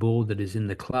appearance of the bow that is in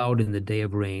the cloud in the day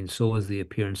of rain, so is the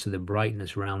appearance of the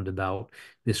brightness round about.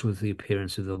 This was the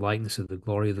appearance of the likeness of the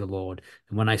glory of the Lord.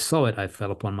 And when I saw it, I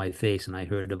fell upon my face, and I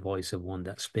heard the voice of one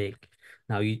that spake.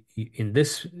 Now, in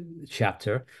this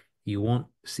chapter, you won't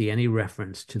see any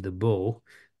reference to the bow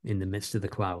in the midst of the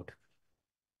cloud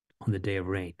on the day of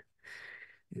rain.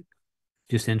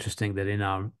 Just interesting that in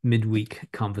our midweek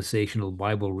conversational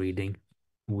Bible reading,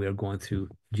 we're going through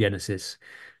Genesis.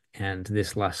 And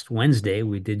this last Wednesday,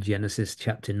 we did Genesis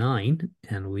chapter 9,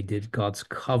 and we did God's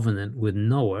covenant with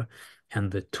Noah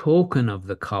and the token of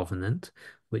the covenant,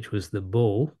 which was the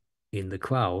bow in the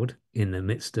cloud in the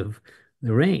midst of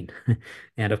the rain.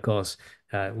 And of course,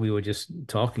 we were just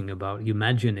talking about, you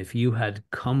imagine if you had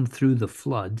come through the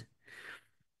flood,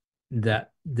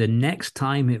 that the next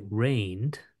time it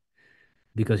rained,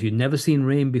 because you'd never seen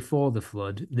rain before the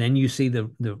flood, then you see the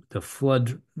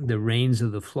flood, the rains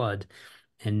of the flood,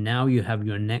 and now you have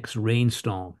your next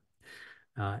rainstorm.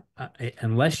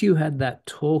 Unless you had that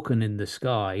token in the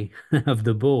sky of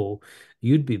the bow,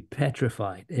 you'd be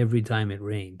petrified every time it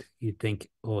rained. You'd think,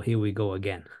 oh, here we go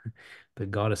again.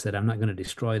 But God has said, I'm not going to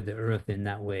destroy the earth in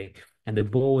that way. And the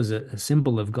bow is a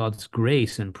symbol of God's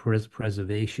grace and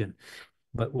preservation.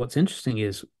 But what's interesting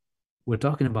is we're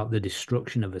talking about the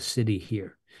destruction of a city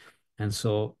here. And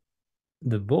so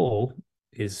the bow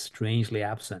is strangely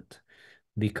absent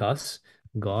because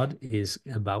God is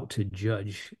about to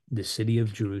judge the city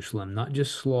of Jerusalem, not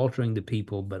just slaughtering the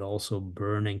people, but also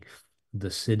burning the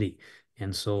city.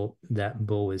 And so that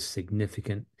bow is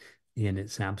significant in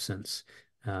its absence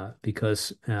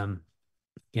because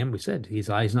again, we said his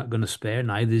eye's not going to spare,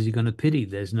 neither is he going to pity.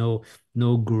 There's no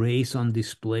grace on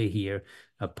display here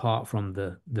apart from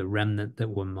the remnant that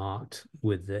were marked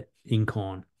with the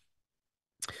inkhorn.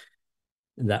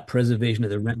 That preservation of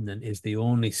the remnant is the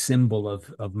only symbol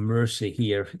of mercy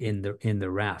here in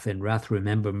the wrath. In wrath,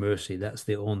 remember mercy. That's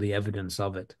the only evidence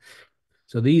of it.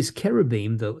 So these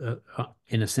cherubim,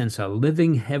 in a sense, are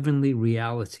living heavenly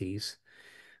realities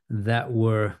that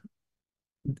were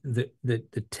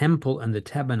the temple and the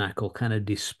tabernacle kind of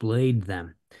displayed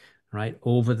them, right,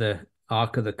 over the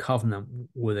Ark of the Covenant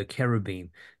with a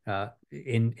cherubim.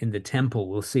 In the temple,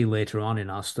 we'll see later on in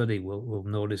our study, we'll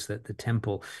notice that the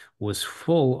temple was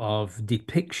full of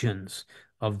depictions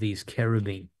of these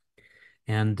cherubim.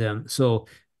 And so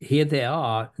here they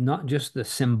are, not just the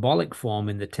symbolic form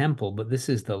in the temple, but this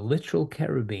is the literal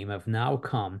cherubim have now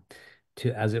come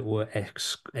to, as it were,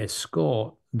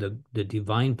 escort the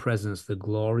divine presence, the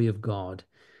glory of God,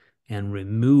 and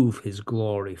remove his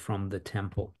glory from the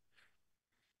temple.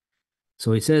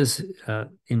 So he says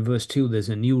in verse 2, there's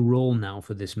a new role now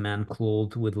for this man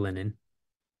clothed with linen.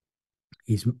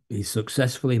 He's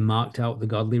successfully marked out the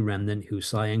godly remnant who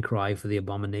sigh and cry for the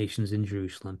abominations in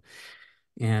Jerusalem.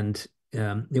 And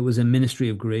it was a ministry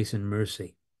of grace and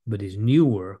mercy. But his new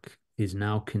work is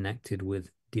now connected with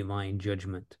divine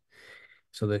judgment.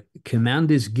 So the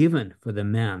command is given for the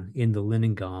man in the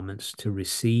linen garments to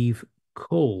receive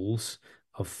coals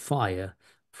of fire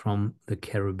from the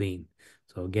cherubim.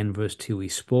 So again, verse 2, he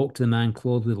spoke to the man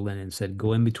clothed with linen and said,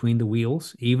 go in between the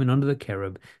wheels, even under the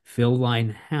cherub, fill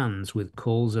thine hands with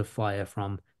coals of fire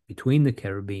from between the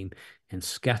cherubim and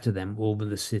scatter them over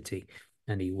the city.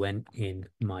 And he went in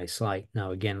my sight.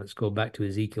 Now, again, let's go back to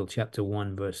Ezekiel chapter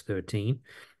 1, verse 13,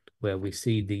 where we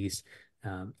see these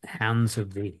hands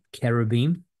of the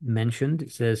cherubim mentioned.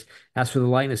 It says, as for the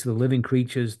likeness of the living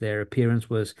creatures, their appearance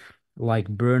was like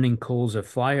burning coals of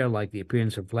fire, like the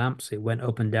appearance of lamps. It went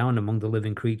up and down among the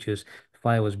living creatures.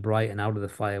 Fire was bright, and out of the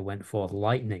fire went forth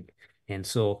lightning. And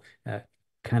so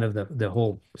kind of the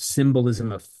whole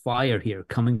symbolism of fire here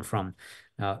coming from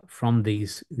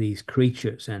these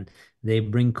creatures. And they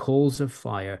bring coals of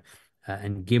fire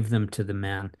and give them to the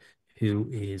man who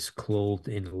is clothed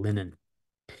in linen.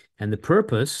 And the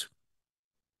purpose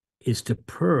is to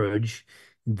purge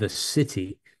the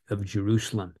city of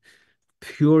Jerusalem,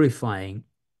 purifying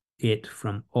it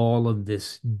from all of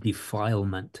this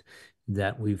defilement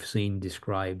that we've seen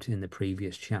described in the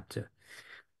previous chapter.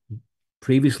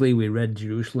 Previously, we read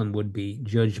Jerusalem would be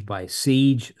judged by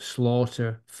siege,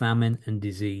 slaughter, famine, and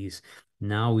disease.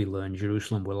 Now we learn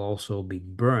Jerusalem will also be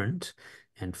burnt,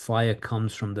 and fire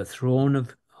comes from the throne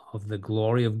of the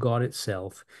glory of God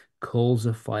itself, coals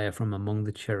of fire from among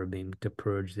the cherubim to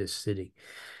purge this city.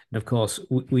 And of course,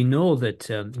 we know that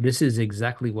this is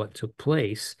exactly what took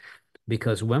place,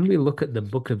 because when we look at the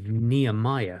book of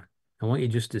Nehemiah, I want you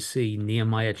just to see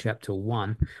Nehemiah chapter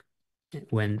 1,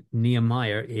 when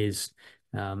Nehemiah is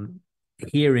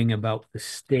hearing about the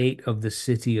state of the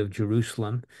city of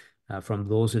Jerusalem from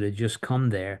those that had just come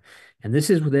there. And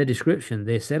this is their description.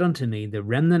 They said unto me, the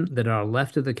remnant that are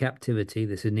left of the captivity,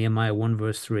 this is Nehemiah 1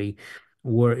 verse 3,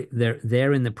 were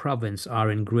there in the province are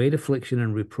in great affliction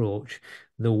and reproach.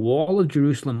 The wall of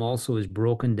Jerusalem also is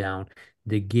broken down.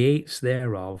 The gates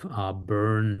thereof are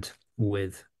burned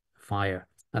with fire.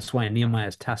 That's why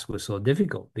Nehemiah's task was so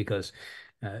difficult, because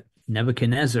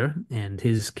Nebuchadnezzar and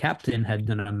his captain had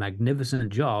done a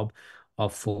magnificent job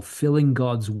of fulfilling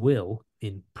God's will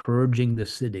in purging the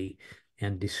city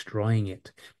and destroying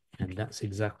it. And that's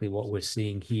exactly what we're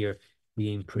seeing here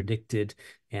being predicted.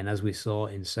 And as we saw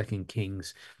in 2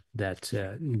 Kings, that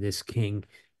this king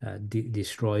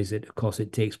destroys it. Of course,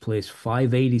 it takes place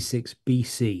 586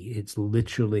 BC. It's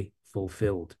literally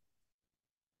fulfilled.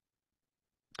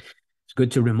 It's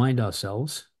good to remind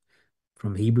ourselves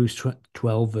from Hebrews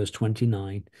 12, verse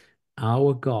 29,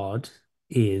 our God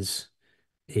is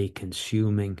a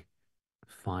consuming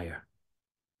fire,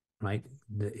 right?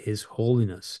 His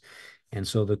holiness. And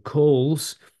so the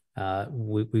coals,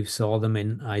 we saw them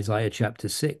in Isaiah chapter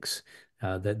 6,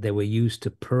 that they were used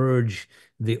to purge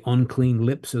the unclean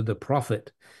lips of the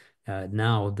prophet.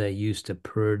 Now they're used to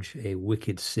purge a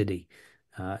wicked city,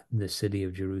 the city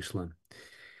of Jerusalem.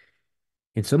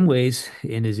 In some ways,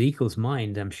 in Ezekiel's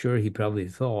mind, I'm sure he probably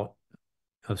thought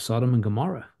of Sodom and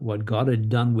Gomorrah. What God had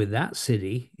done with that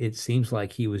city, it seems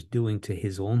like he was doing to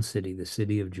his own city, the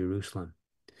city of Jerusalem.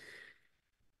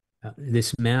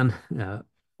 This man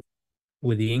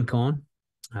with the ink on,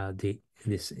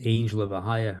 this angel of a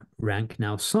higher rank.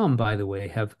 Now, some, by the way,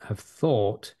 have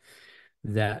thought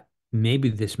that maybe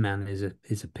this man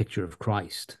is a picture of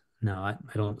Christ. Now, I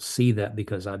don't see that,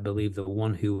 because I believe the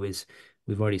one who is,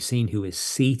 we've already seen, who is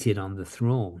seated on the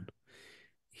throne,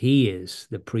 he is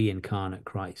the pre-incarnate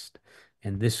Christ.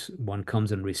 And this one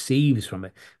comes and receives from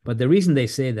it. But the reason they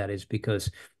say that is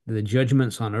because the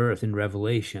judgments on earth in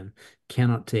Revelation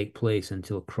cannot take place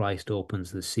until Christ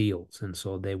opens the seals. And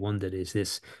so they wondered, is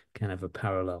this kind of a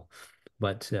parallel?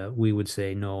 But we would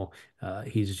say no,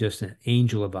 he's just an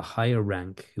angel of a higher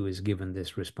rank who is given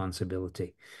this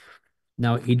responsibility.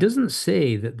 Now, he doesn't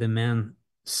say that the man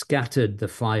scattered the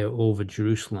fire over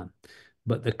Jerusalem,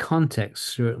 but the context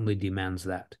certainly demands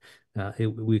that.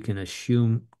 We can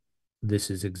assume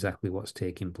this is exactly what's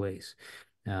taking place.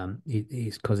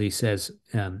 Because he says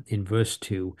in verse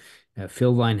 2,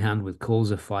 fill thine hand with coals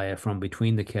of fire from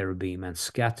between the cherubim and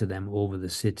scatter them over the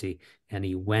city. And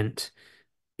he went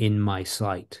in my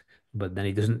sight. But then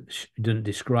he doesn't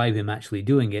describe him actually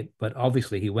doing it, but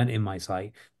obviously he went in my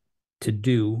sight to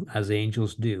do, as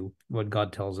angels do, what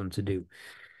God tells them to do.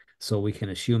 So we can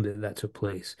assume that that took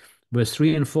place. Verse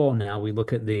 3 and 4 now, we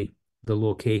look at the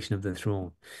location of the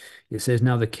throne. It says,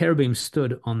 now the cherubim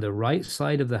stood on the right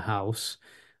side of the house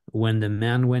when the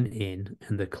man went in,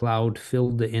 and the cloud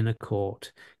filled the inner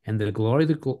court, and the glory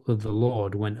of the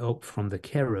Lord went up from the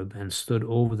cherub and stood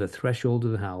over the threshold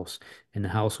of the house, and the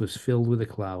house was filled with a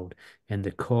cloud, and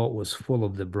the court was full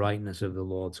of the brightness of the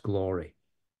Lord's glory.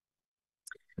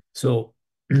 So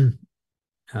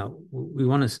we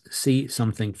want to see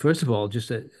something. First of all,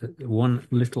 just one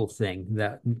little thing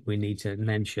that we need to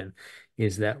mention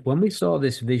is that when we saw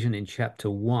this vision in chapter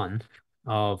 1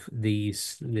 of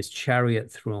this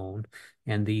chariot throne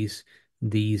and these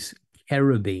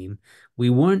cherubim, we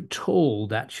weren't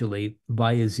told actually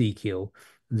by Ezekiel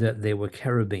that they were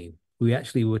cherubim. We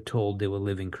actually were told they were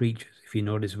living creatures. If you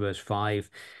notice verse 5,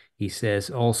 he says,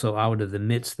 also out of the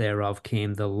midst thereof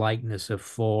came the likeness of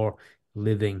 4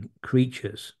 living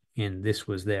creatures, and this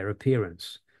was their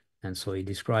appearance. And so he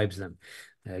describes them.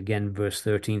 Again, verse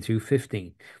 13 through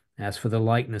 15. As for the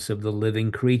likeness of the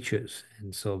living creatures.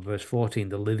 And so verse 14,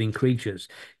 the living creatures.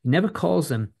 He never calls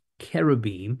them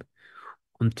cherubim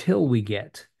until we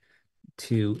get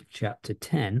to chapter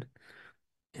 10,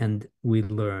 and we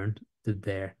learn that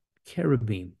they're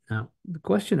cherubim. Now, the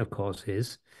question, of course,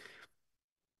 is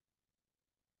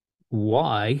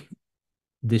why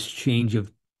this change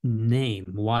of name?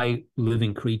 Why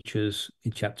living creatures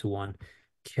in chapter 1,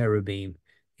 cherubim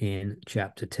in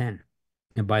chapter 10?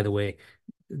 And by the way,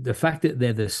 the fact that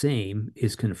they're the same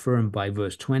is confirmed by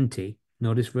verse 20.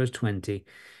 Notice verse 20.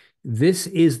 This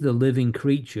is the living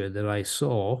creature that I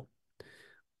saw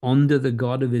under the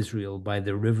God of Israel by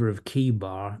the river of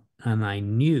Chebar, and I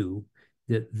knew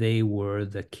that they were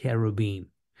the cherubim.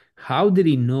 How did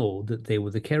he know that they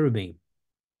were the cherubim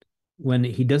when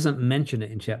he doesn't mention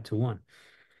it in chapter 1?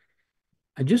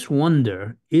 I just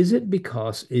wonder, is it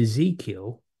because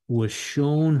Ezekiel was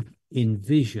shown in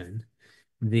vision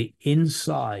the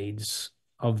insides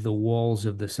of the walls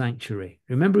of the sanctuary?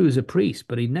 Remember, he was a priest,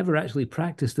 but he'd never actually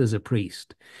practiced as a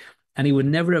priest. And he would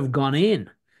never have gone in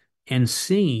and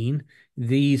seen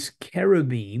these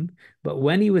cherubim. But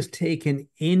when he was taken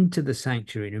into the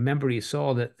sanctuary, remember, he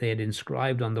saw that they had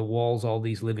inscribed on the walls all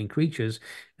these living creatures,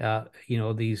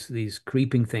 these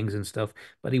creeping things and stuff.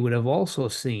 But he would have also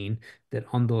seen that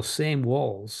on those same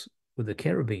walls were the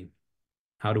cherubim.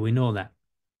 How do we know that?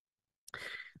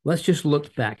 Let's just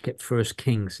look back at 1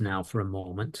 Kings now for a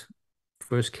moment.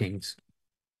 1 Kings.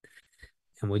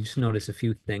 And we'll just notice a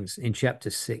few things in chapter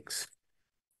 6.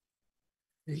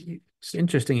 It's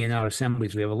interesting, in our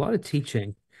assemblies, we have a lot of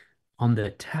teaching on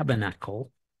the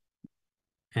tabernacle,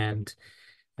 and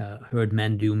heard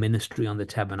men do ministry on the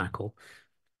tabernacle.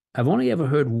 I've only ever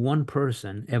heard one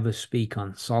person ever speak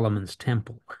on Solomon's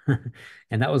temple,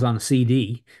 and that was on a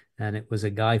CD, and it was a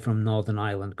guy from Northern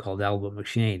Ireland called Albert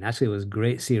McShane. Actually, it was a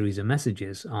great series of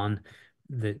messages on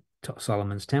the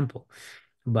Solomon's temple.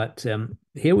 But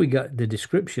here we got the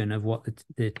description of what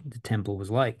the temple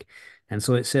was like. And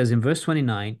so it says in verse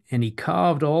 29, and he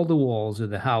carved all the walls of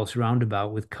the house round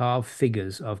about with carved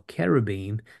figures of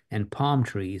cherubim and palm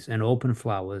trees and open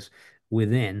flowers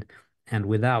within and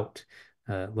without.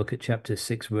 Look at chapter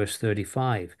 6, verse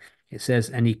 35. It says,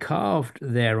 and he carved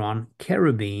thereon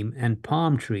cherubim and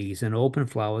palm trees and open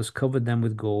flowers, covered them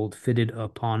with gold, fitted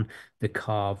upon the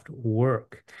carved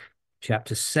work.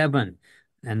 Chapter 7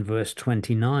 and verse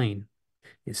 29.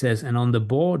 It says, and on the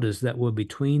borders that were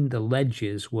between the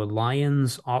ledges were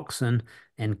lions, oxen,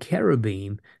 and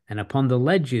cherubim, and upon the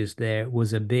ledges there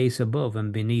was a base above,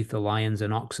 and beneath the lions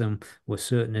and oxen were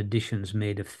certain additions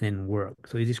made of thin work.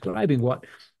 So he's describing what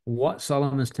what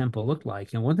Solomon's temple looked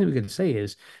like. And one thing we can say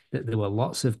is that there were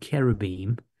lots of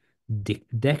cherubim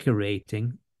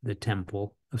decorating the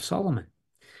temple of Solomon.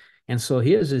 And so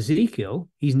here's Ezekiel.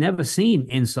 He's never seen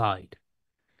inside.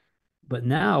 But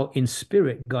now in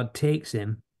spirit, God takes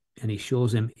him and he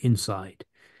shows him inside.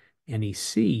 And he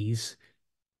sees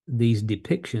these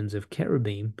depictions of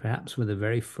cherubim, perhaps for the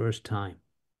very first time.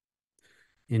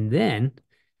 And then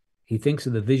he thinks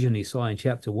of the vision he saw in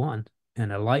chapter 1,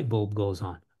 and a light bulb goes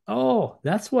on. Oh,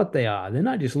 that's what they are. They're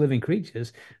not just living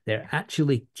creatures. They're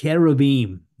actually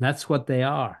cherubim. That's what they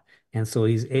are. And so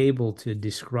he's able to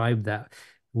describe that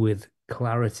with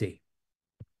clarity.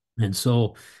 And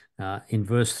so in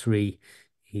verse 3,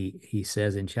 he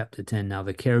says in chapter 10, now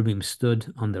the cherubim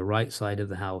stood on the right side of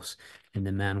the house, and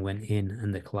the man went in,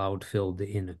 and the cloud filled the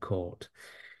inner court.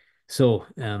 So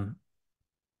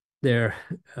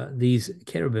these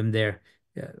cherubim there,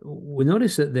 we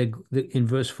notice that in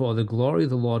verse 4, the glory of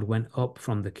the Lord went up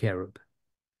from the cherub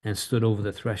and stood over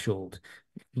the threshold.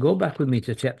 Go back with me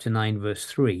to chapter 9, verse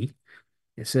 3.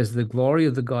 It says, the glory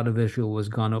of the God of Israel was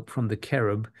gone up from the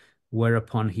cherub,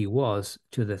 whereupon he was,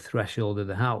 to the threshold of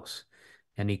the house.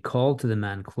 And he called to the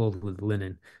man clothed with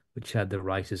linen, which had the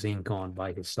writer's ink on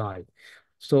by his side.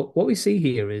 So what we see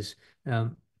here is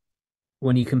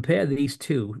when you compare these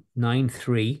two,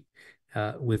 9:3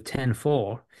 with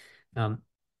 10:4,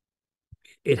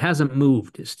 it hasn't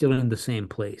moved. It's still in the same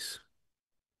place.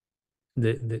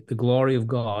 The glory of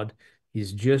God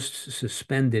is just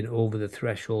suspended over the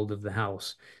threshold of the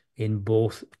house in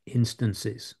both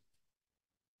instances.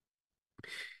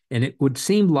 And it would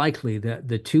seem likely that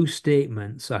the two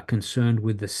statements are concerned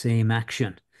with the same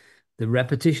action. The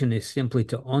repetition is simply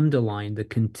to underline the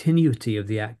continuity of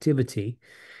the activity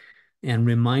and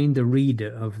remind the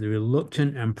reader of the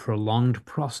reluctant and prolonged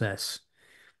process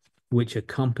which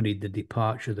accompanied the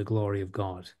departure of the glory of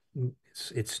God.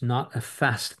 It's not a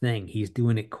fast thing. He's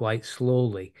doing it quite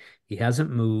slowly. He hasn't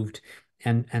moved.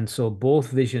 And so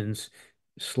both visions,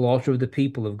 slaughter of the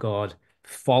people of God,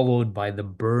 followed by the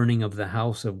burning of the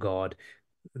house of God,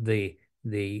 the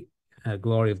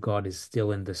glory of God is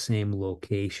still in the same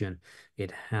location.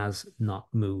 It has not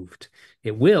moved.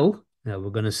 It will. We're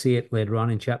going to see it later on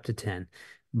in chapter 10,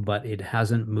 but it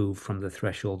hasn't moved from the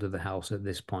threshold of the house at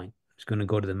this point. It's going to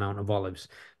go to the Mount of Olives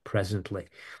presently.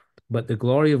 But the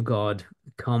glory of God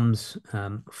comes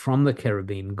from the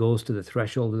cherubim, goes to the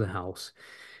threshold of the house,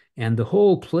 and the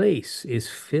whole place is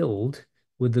filled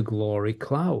with the glory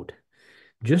cloud.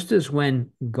 Just as when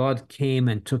God came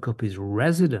and took up his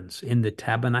residence in the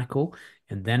tabernacle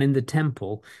and then in the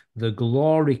temple, the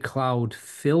glory cloud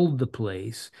filled the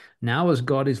place. Now, as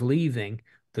God is leaving,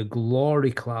 the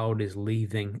glory cloud is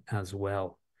leaving as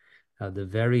well. The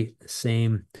very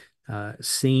same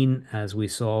scene as we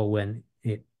saw when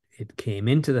it came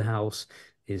into the house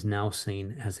is now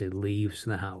seen as it leaves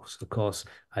the house. Of course,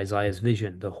 Isaiah's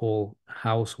vision, the whole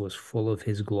house was full of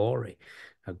his glory,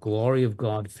 a glory of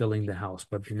God filling the house.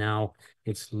 But now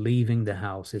it's leaving the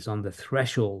house, it's on the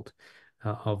threshold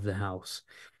of the house.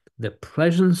 The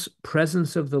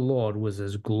presence of the Lord was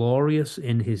as glorious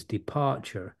in his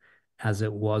departure as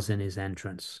it was in his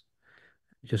entrance.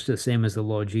 Just the same as the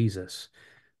Lord Jesus.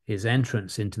 His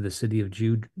entrance into the city of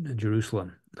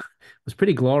Jerusalem was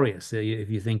pretty glorious if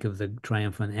you think of the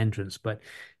triumphant entrance, but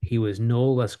he was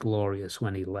no less glorious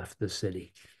when he left the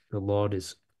city. The Lord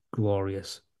is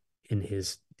glorious in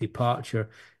his departure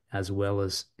as well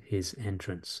as his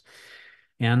entrance.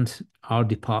 And our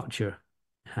departure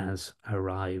has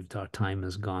arrived. Our time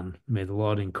has gone. May the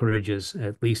Lord encourage us,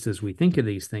 at least as we think of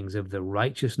these things, of the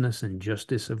righteousness and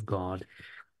justice of God,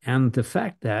 and the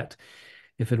fact that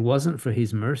if it wasn't for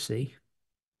his mercy,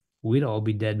 we'd all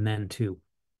be dead men too.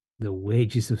 The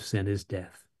wages of sin is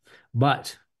death.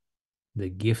 But the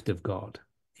gift of God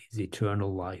is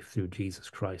eternal life through Jesus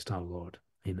Christ our Lord.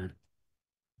 Amen.